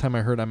the first time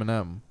I heard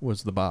Eminem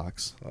was the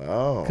box.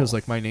 Oh. Because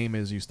like My Name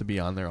Is used to be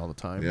on there all the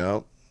time.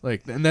 Yep.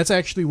 Like, and that's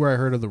actually where I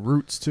heard of the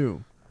Roots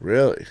too,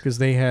 Really? because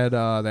they had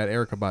that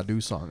Erykah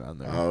Badu song on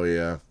there. Oh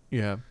yeah.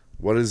 Yeah.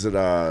 What is it?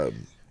 And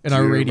do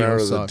our you radio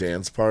remember sucked. the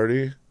dance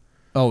party?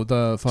 Oh,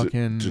 the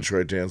fucking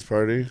Detroit dance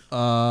party?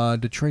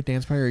 Detroit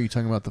Dance Party. Or are you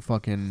talking about the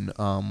fucking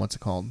what's it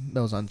called?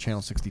 That was on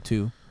Channel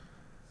 62.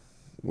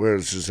 Where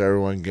it's just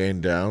everyone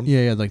gained down?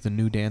 Yeah, like the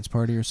new dance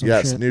party or something.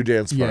 Yes, new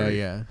dance party.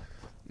 Yeah.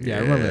 I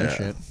remember that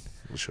shit.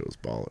 The show was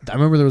baller. I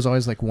remember there was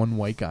always like one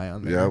white guy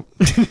on there.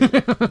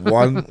 Yep.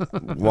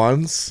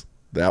 Once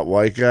that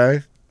white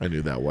guy, I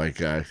knew that white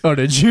guy. Oh,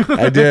 did you?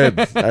 I did.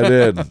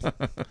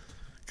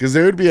 Because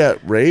they would be at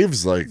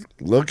raves, like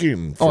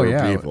looking for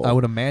people. I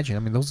would imagine. I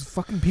mean, those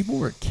fucking people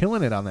were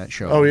killing it on that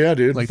show. Oh yeah,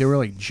 dude. Like they were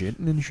like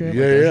jitting and shit.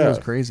 Yeah, like, that yeah. shit was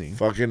crazy.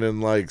 Fucking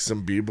and like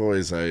some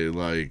b-boys I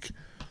like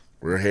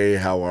were hey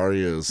how are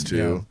yous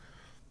too.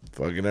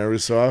 Fucking every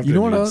so often You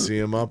know what you'd else- see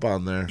him up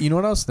on there. You know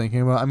what I was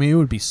thinking about? I mean, it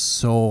would be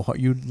so hard.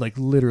 You'd like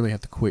literally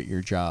have to quit your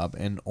job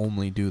and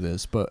only do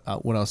this. But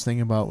what I was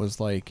thinking about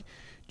was like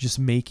just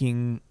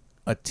making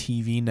a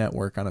TV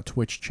network on a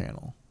Twitch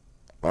channel.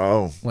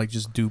 Oh Like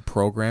just do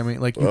programming.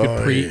 Like you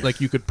Oh, yeah.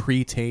 you could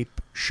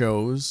pre-tape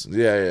shows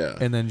yeah.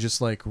 and then just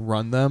like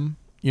run them.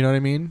 You know what I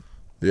mean?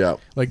 Yeah.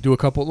 Like do a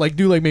couple, like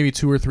do like maybe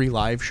 2 or 3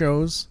 live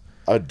shows.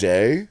 A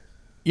day?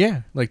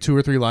 Yeah, like 2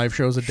 or 3 live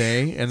shows a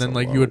day, and then a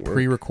like lot you would of work.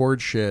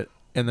 pre-record shit,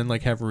 and then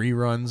like have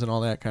reruns and all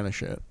that kind of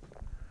shit.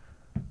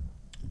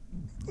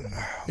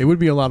 It would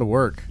be a lot of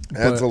work.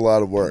 That's a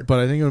lot of work. But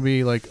I think it would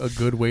be like a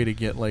good way to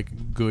get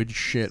like good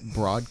shit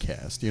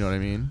broadcast. You know what I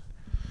mean?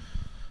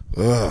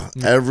 Ugh,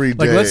 every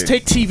day. Like, let's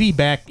take TV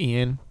back,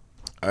 Ian.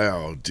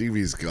 Oh,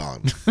 TV's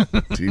gone.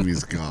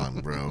 TV's gone,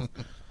 bro.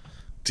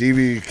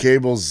 TV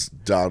cable's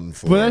done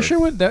for. But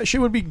that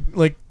shit would be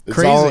like It's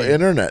crazy. all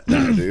internet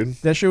now, dude.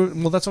 That shit.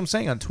 Well, that's what I'm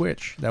saying on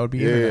Twitch. That would be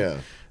Yeah, internet.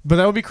 yeah. But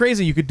that would be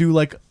crazy. You could do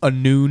like a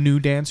new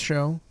dance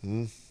show.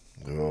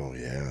 Oh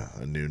yeah,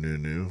 a new.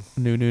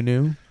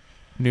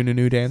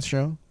 New dance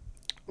show.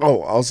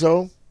 Oh,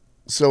 also,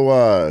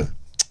 so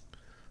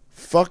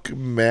fuck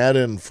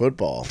Madden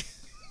football.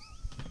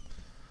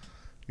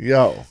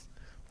 Yo,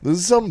 this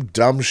is some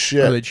dumb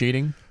shit. Are they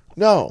cheating?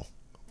 No,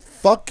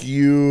 fuck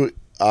you,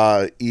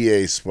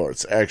 EA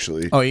Sports.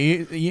 Actually, Oh,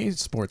 EA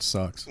Sports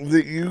sucks.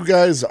 you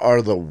guys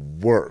are the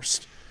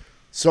worst.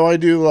 So I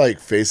do like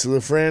face of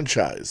the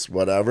franchise,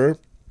 whatever.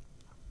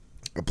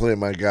 I play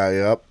my guy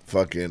up,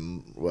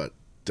 fucking what,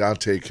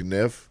 Dante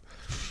Kniff.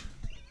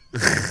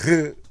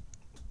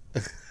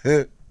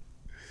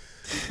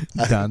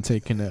 Dante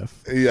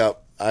Kniff.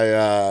 Yep,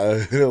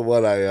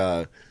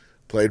 I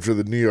played for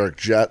the New York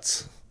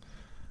Jets.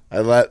 I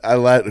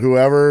let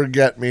whoever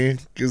get me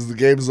because the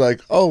game's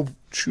like, oh,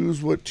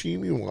 choose what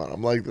team you want.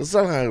 I'm like, that's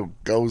not how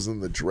it goes in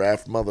the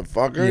draft,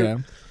 motherfucker. Yeah.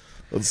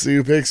 Let's see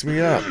who picks me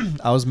up.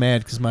 I was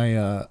mad because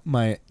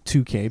my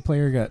 2K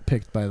player got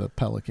picked by the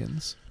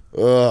Pelicans.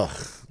 Ugh,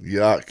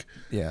 yuck.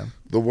 Yeah.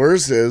 The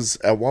worst is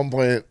at one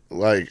point,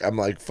 like, I'm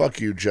like, fuck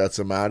you, Jets,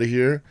 I'm out of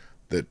here.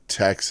 The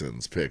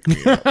Texans picked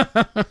me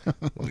up.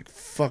 Like,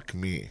 fuck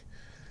me.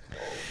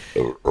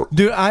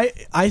 Dude, I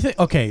think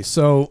okay,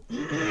 so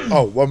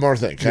Oh, one more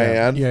thing. Can I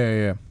add?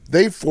 yeah.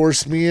 They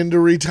forced me into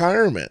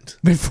retirement.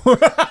 Before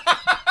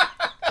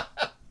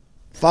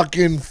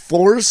Fucking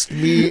forced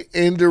me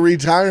into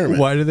retirement.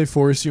 why did they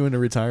force you into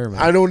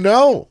retirement? I don't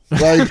know.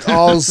 Like,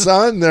 all of a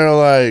sudden, they're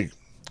like,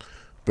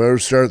 better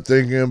start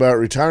thinking about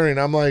retiring.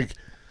 I'm like,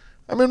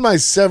 I'm in my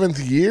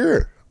 7th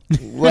year.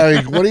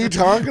 Like, what are you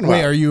talking about?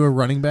 Wait, are you a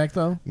running back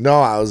though?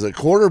 No, I was a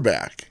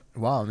quarterback.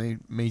 Wow, they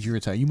made you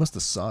retire. You must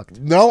have sucked.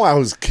 No, I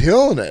was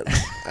killing it.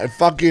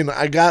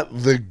 I got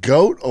the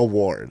GOAT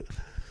award.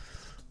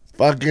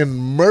 Fucking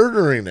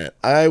murdering it.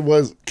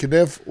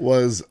 Kniff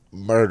was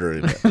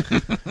murdering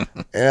it.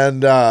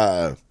 And,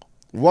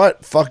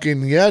 what?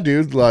 Fucking, yeah,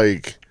 dude.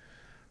 Like,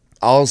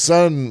 all of a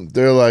sudden,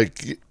 they're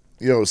like, you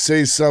know,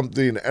 say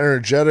something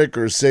energetic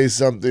or say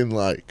something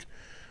like,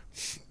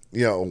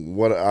 you know,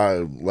 what,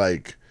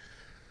 like,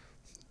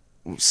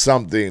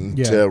 something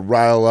Yeah. to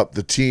rile up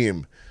the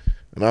team.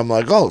 And I'm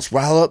like, oh, let's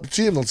rile up the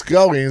team. Let's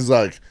go. And he's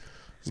like,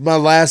 this is my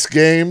last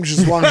game.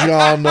 Just want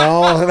y'all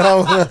know.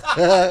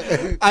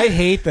 I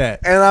hate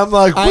that. And I'm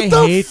like, what I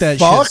the hate that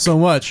fuck? shit so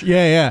much.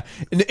 Yeah.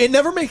 It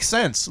never makes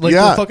sense. Like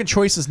Yeah. the fucking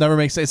choices never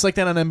make sense. It's like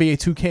that on NBA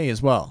 2K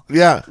as well.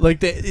 Yeah.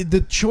 Like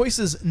the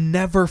choices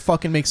never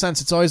fucking make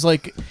sense. It's always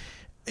like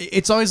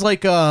it's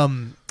like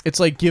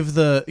give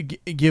the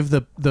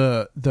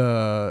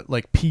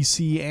like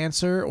PC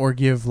answer or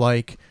give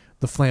like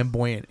the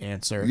flamboyant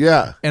answer.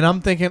 Yeah. And I'm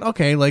thinking,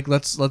 okay, like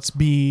let's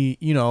be,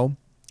 you know,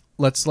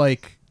 let's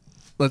like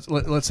kick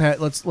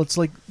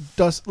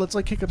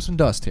up some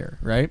dust here,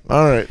 right?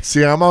 All right.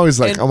 See, I'm always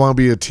like, And- I want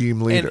to be a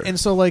team leader. And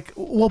so like,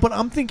 well, but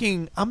I'm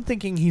thinking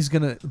he's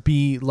gonna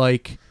be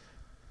like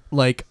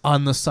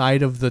on the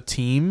side of the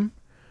team,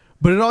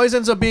 but it always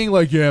ends up being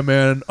like, yeah,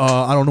 man,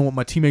 I don't know what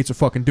my teammates are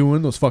fucking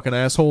doing, those fucking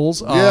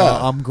assholes. Yeah.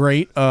 I'm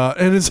great.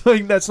 And it's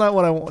like that's not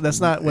what I want.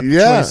 That's not what the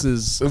yeah.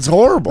 choices. It's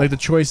horrible. Like the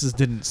choices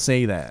didn't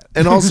say that.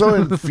 And also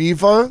in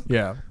FIFA,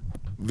 Yeah.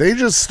 they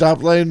just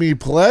stopped letting me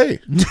play.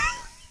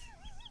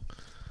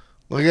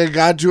 Like, I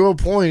got to a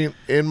point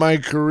in my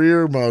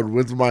career mode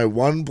with my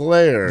one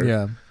player.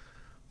 Yeah.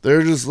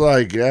 They're just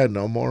like, yeah,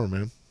 no more,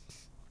 man.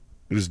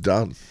 You're just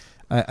done.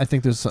 I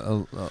think there's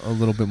a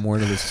little bit more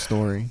to this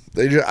story.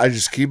 I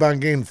just keep on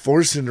getting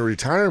forced into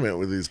retirement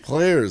with these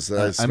players that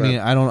I I spent. mean,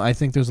 I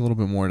think there's a little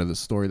bit more to this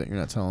story that you're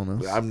not telling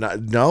us. I'm not.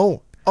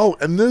 No. Oh,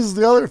 and this is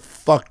the other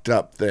fucked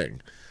up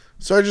thing.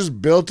 So I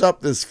just built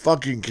up this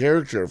fucking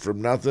character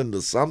from nothing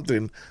to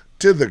something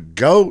to the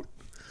GOAT.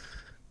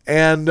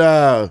 And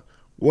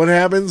what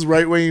happens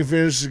right when you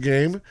finish the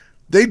game?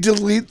 They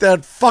delete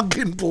that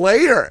fucking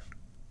player.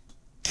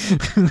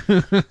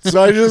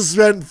 So I just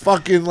spent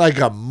fucking like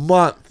a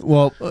month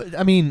Well,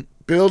 I mean,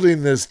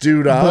 building this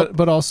dude up.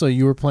 but also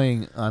you were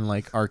playing on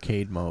like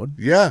arcade mode.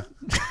 Yeah.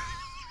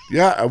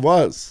 Yeah, I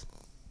was.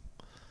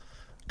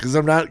 Because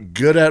I'm not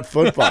good at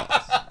football.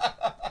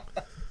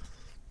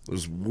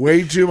 There's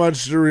way too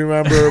much to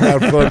remember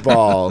about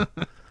football.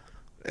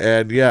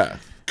 And yeah,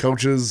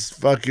 coach's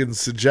fucking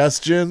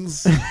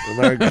suggestions in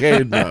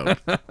arcade mode.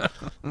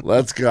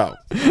 Let's go.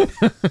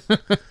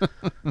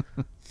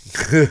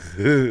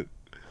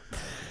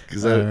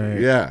 Because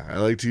Alright. I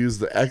like to use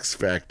the X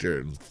Factor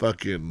and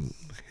fucking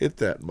hit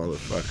that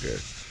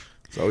motherfucker.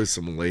 It's always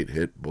some late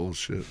hit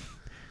bullshit.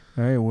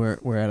 All right,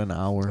 we're at an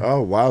hour.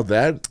 Oh wow,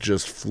 that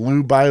just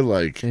flew by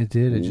like It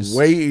did. It just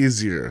way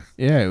easier.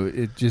 yeah.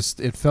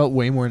 It felt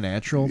way more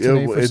natural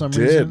today for it some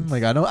did. reason.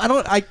 Like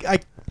I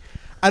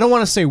I don't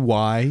want to say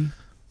why.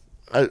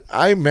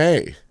 I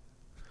may.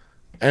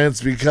 And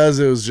it's because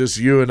it was just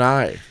you and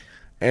I.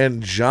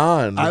 And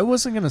John I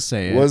wasn't gonna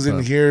say it.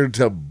 wasn't here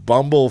to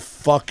bumble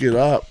fuck it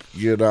up,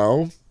 you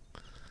know?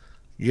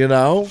 You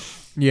know?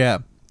 Yeah.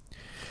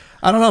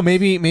 I don't know.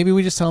 Maybe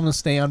we just tell him to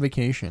stay on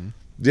vacation.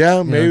 Yeah,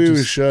 You know, maybe we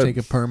just should. take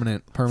a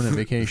permanent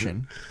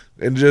vacation.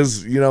 And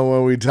just, you know,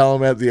 when we tell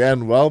him at the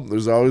end, well,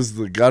 there's always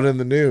the gun in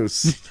the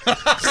noose.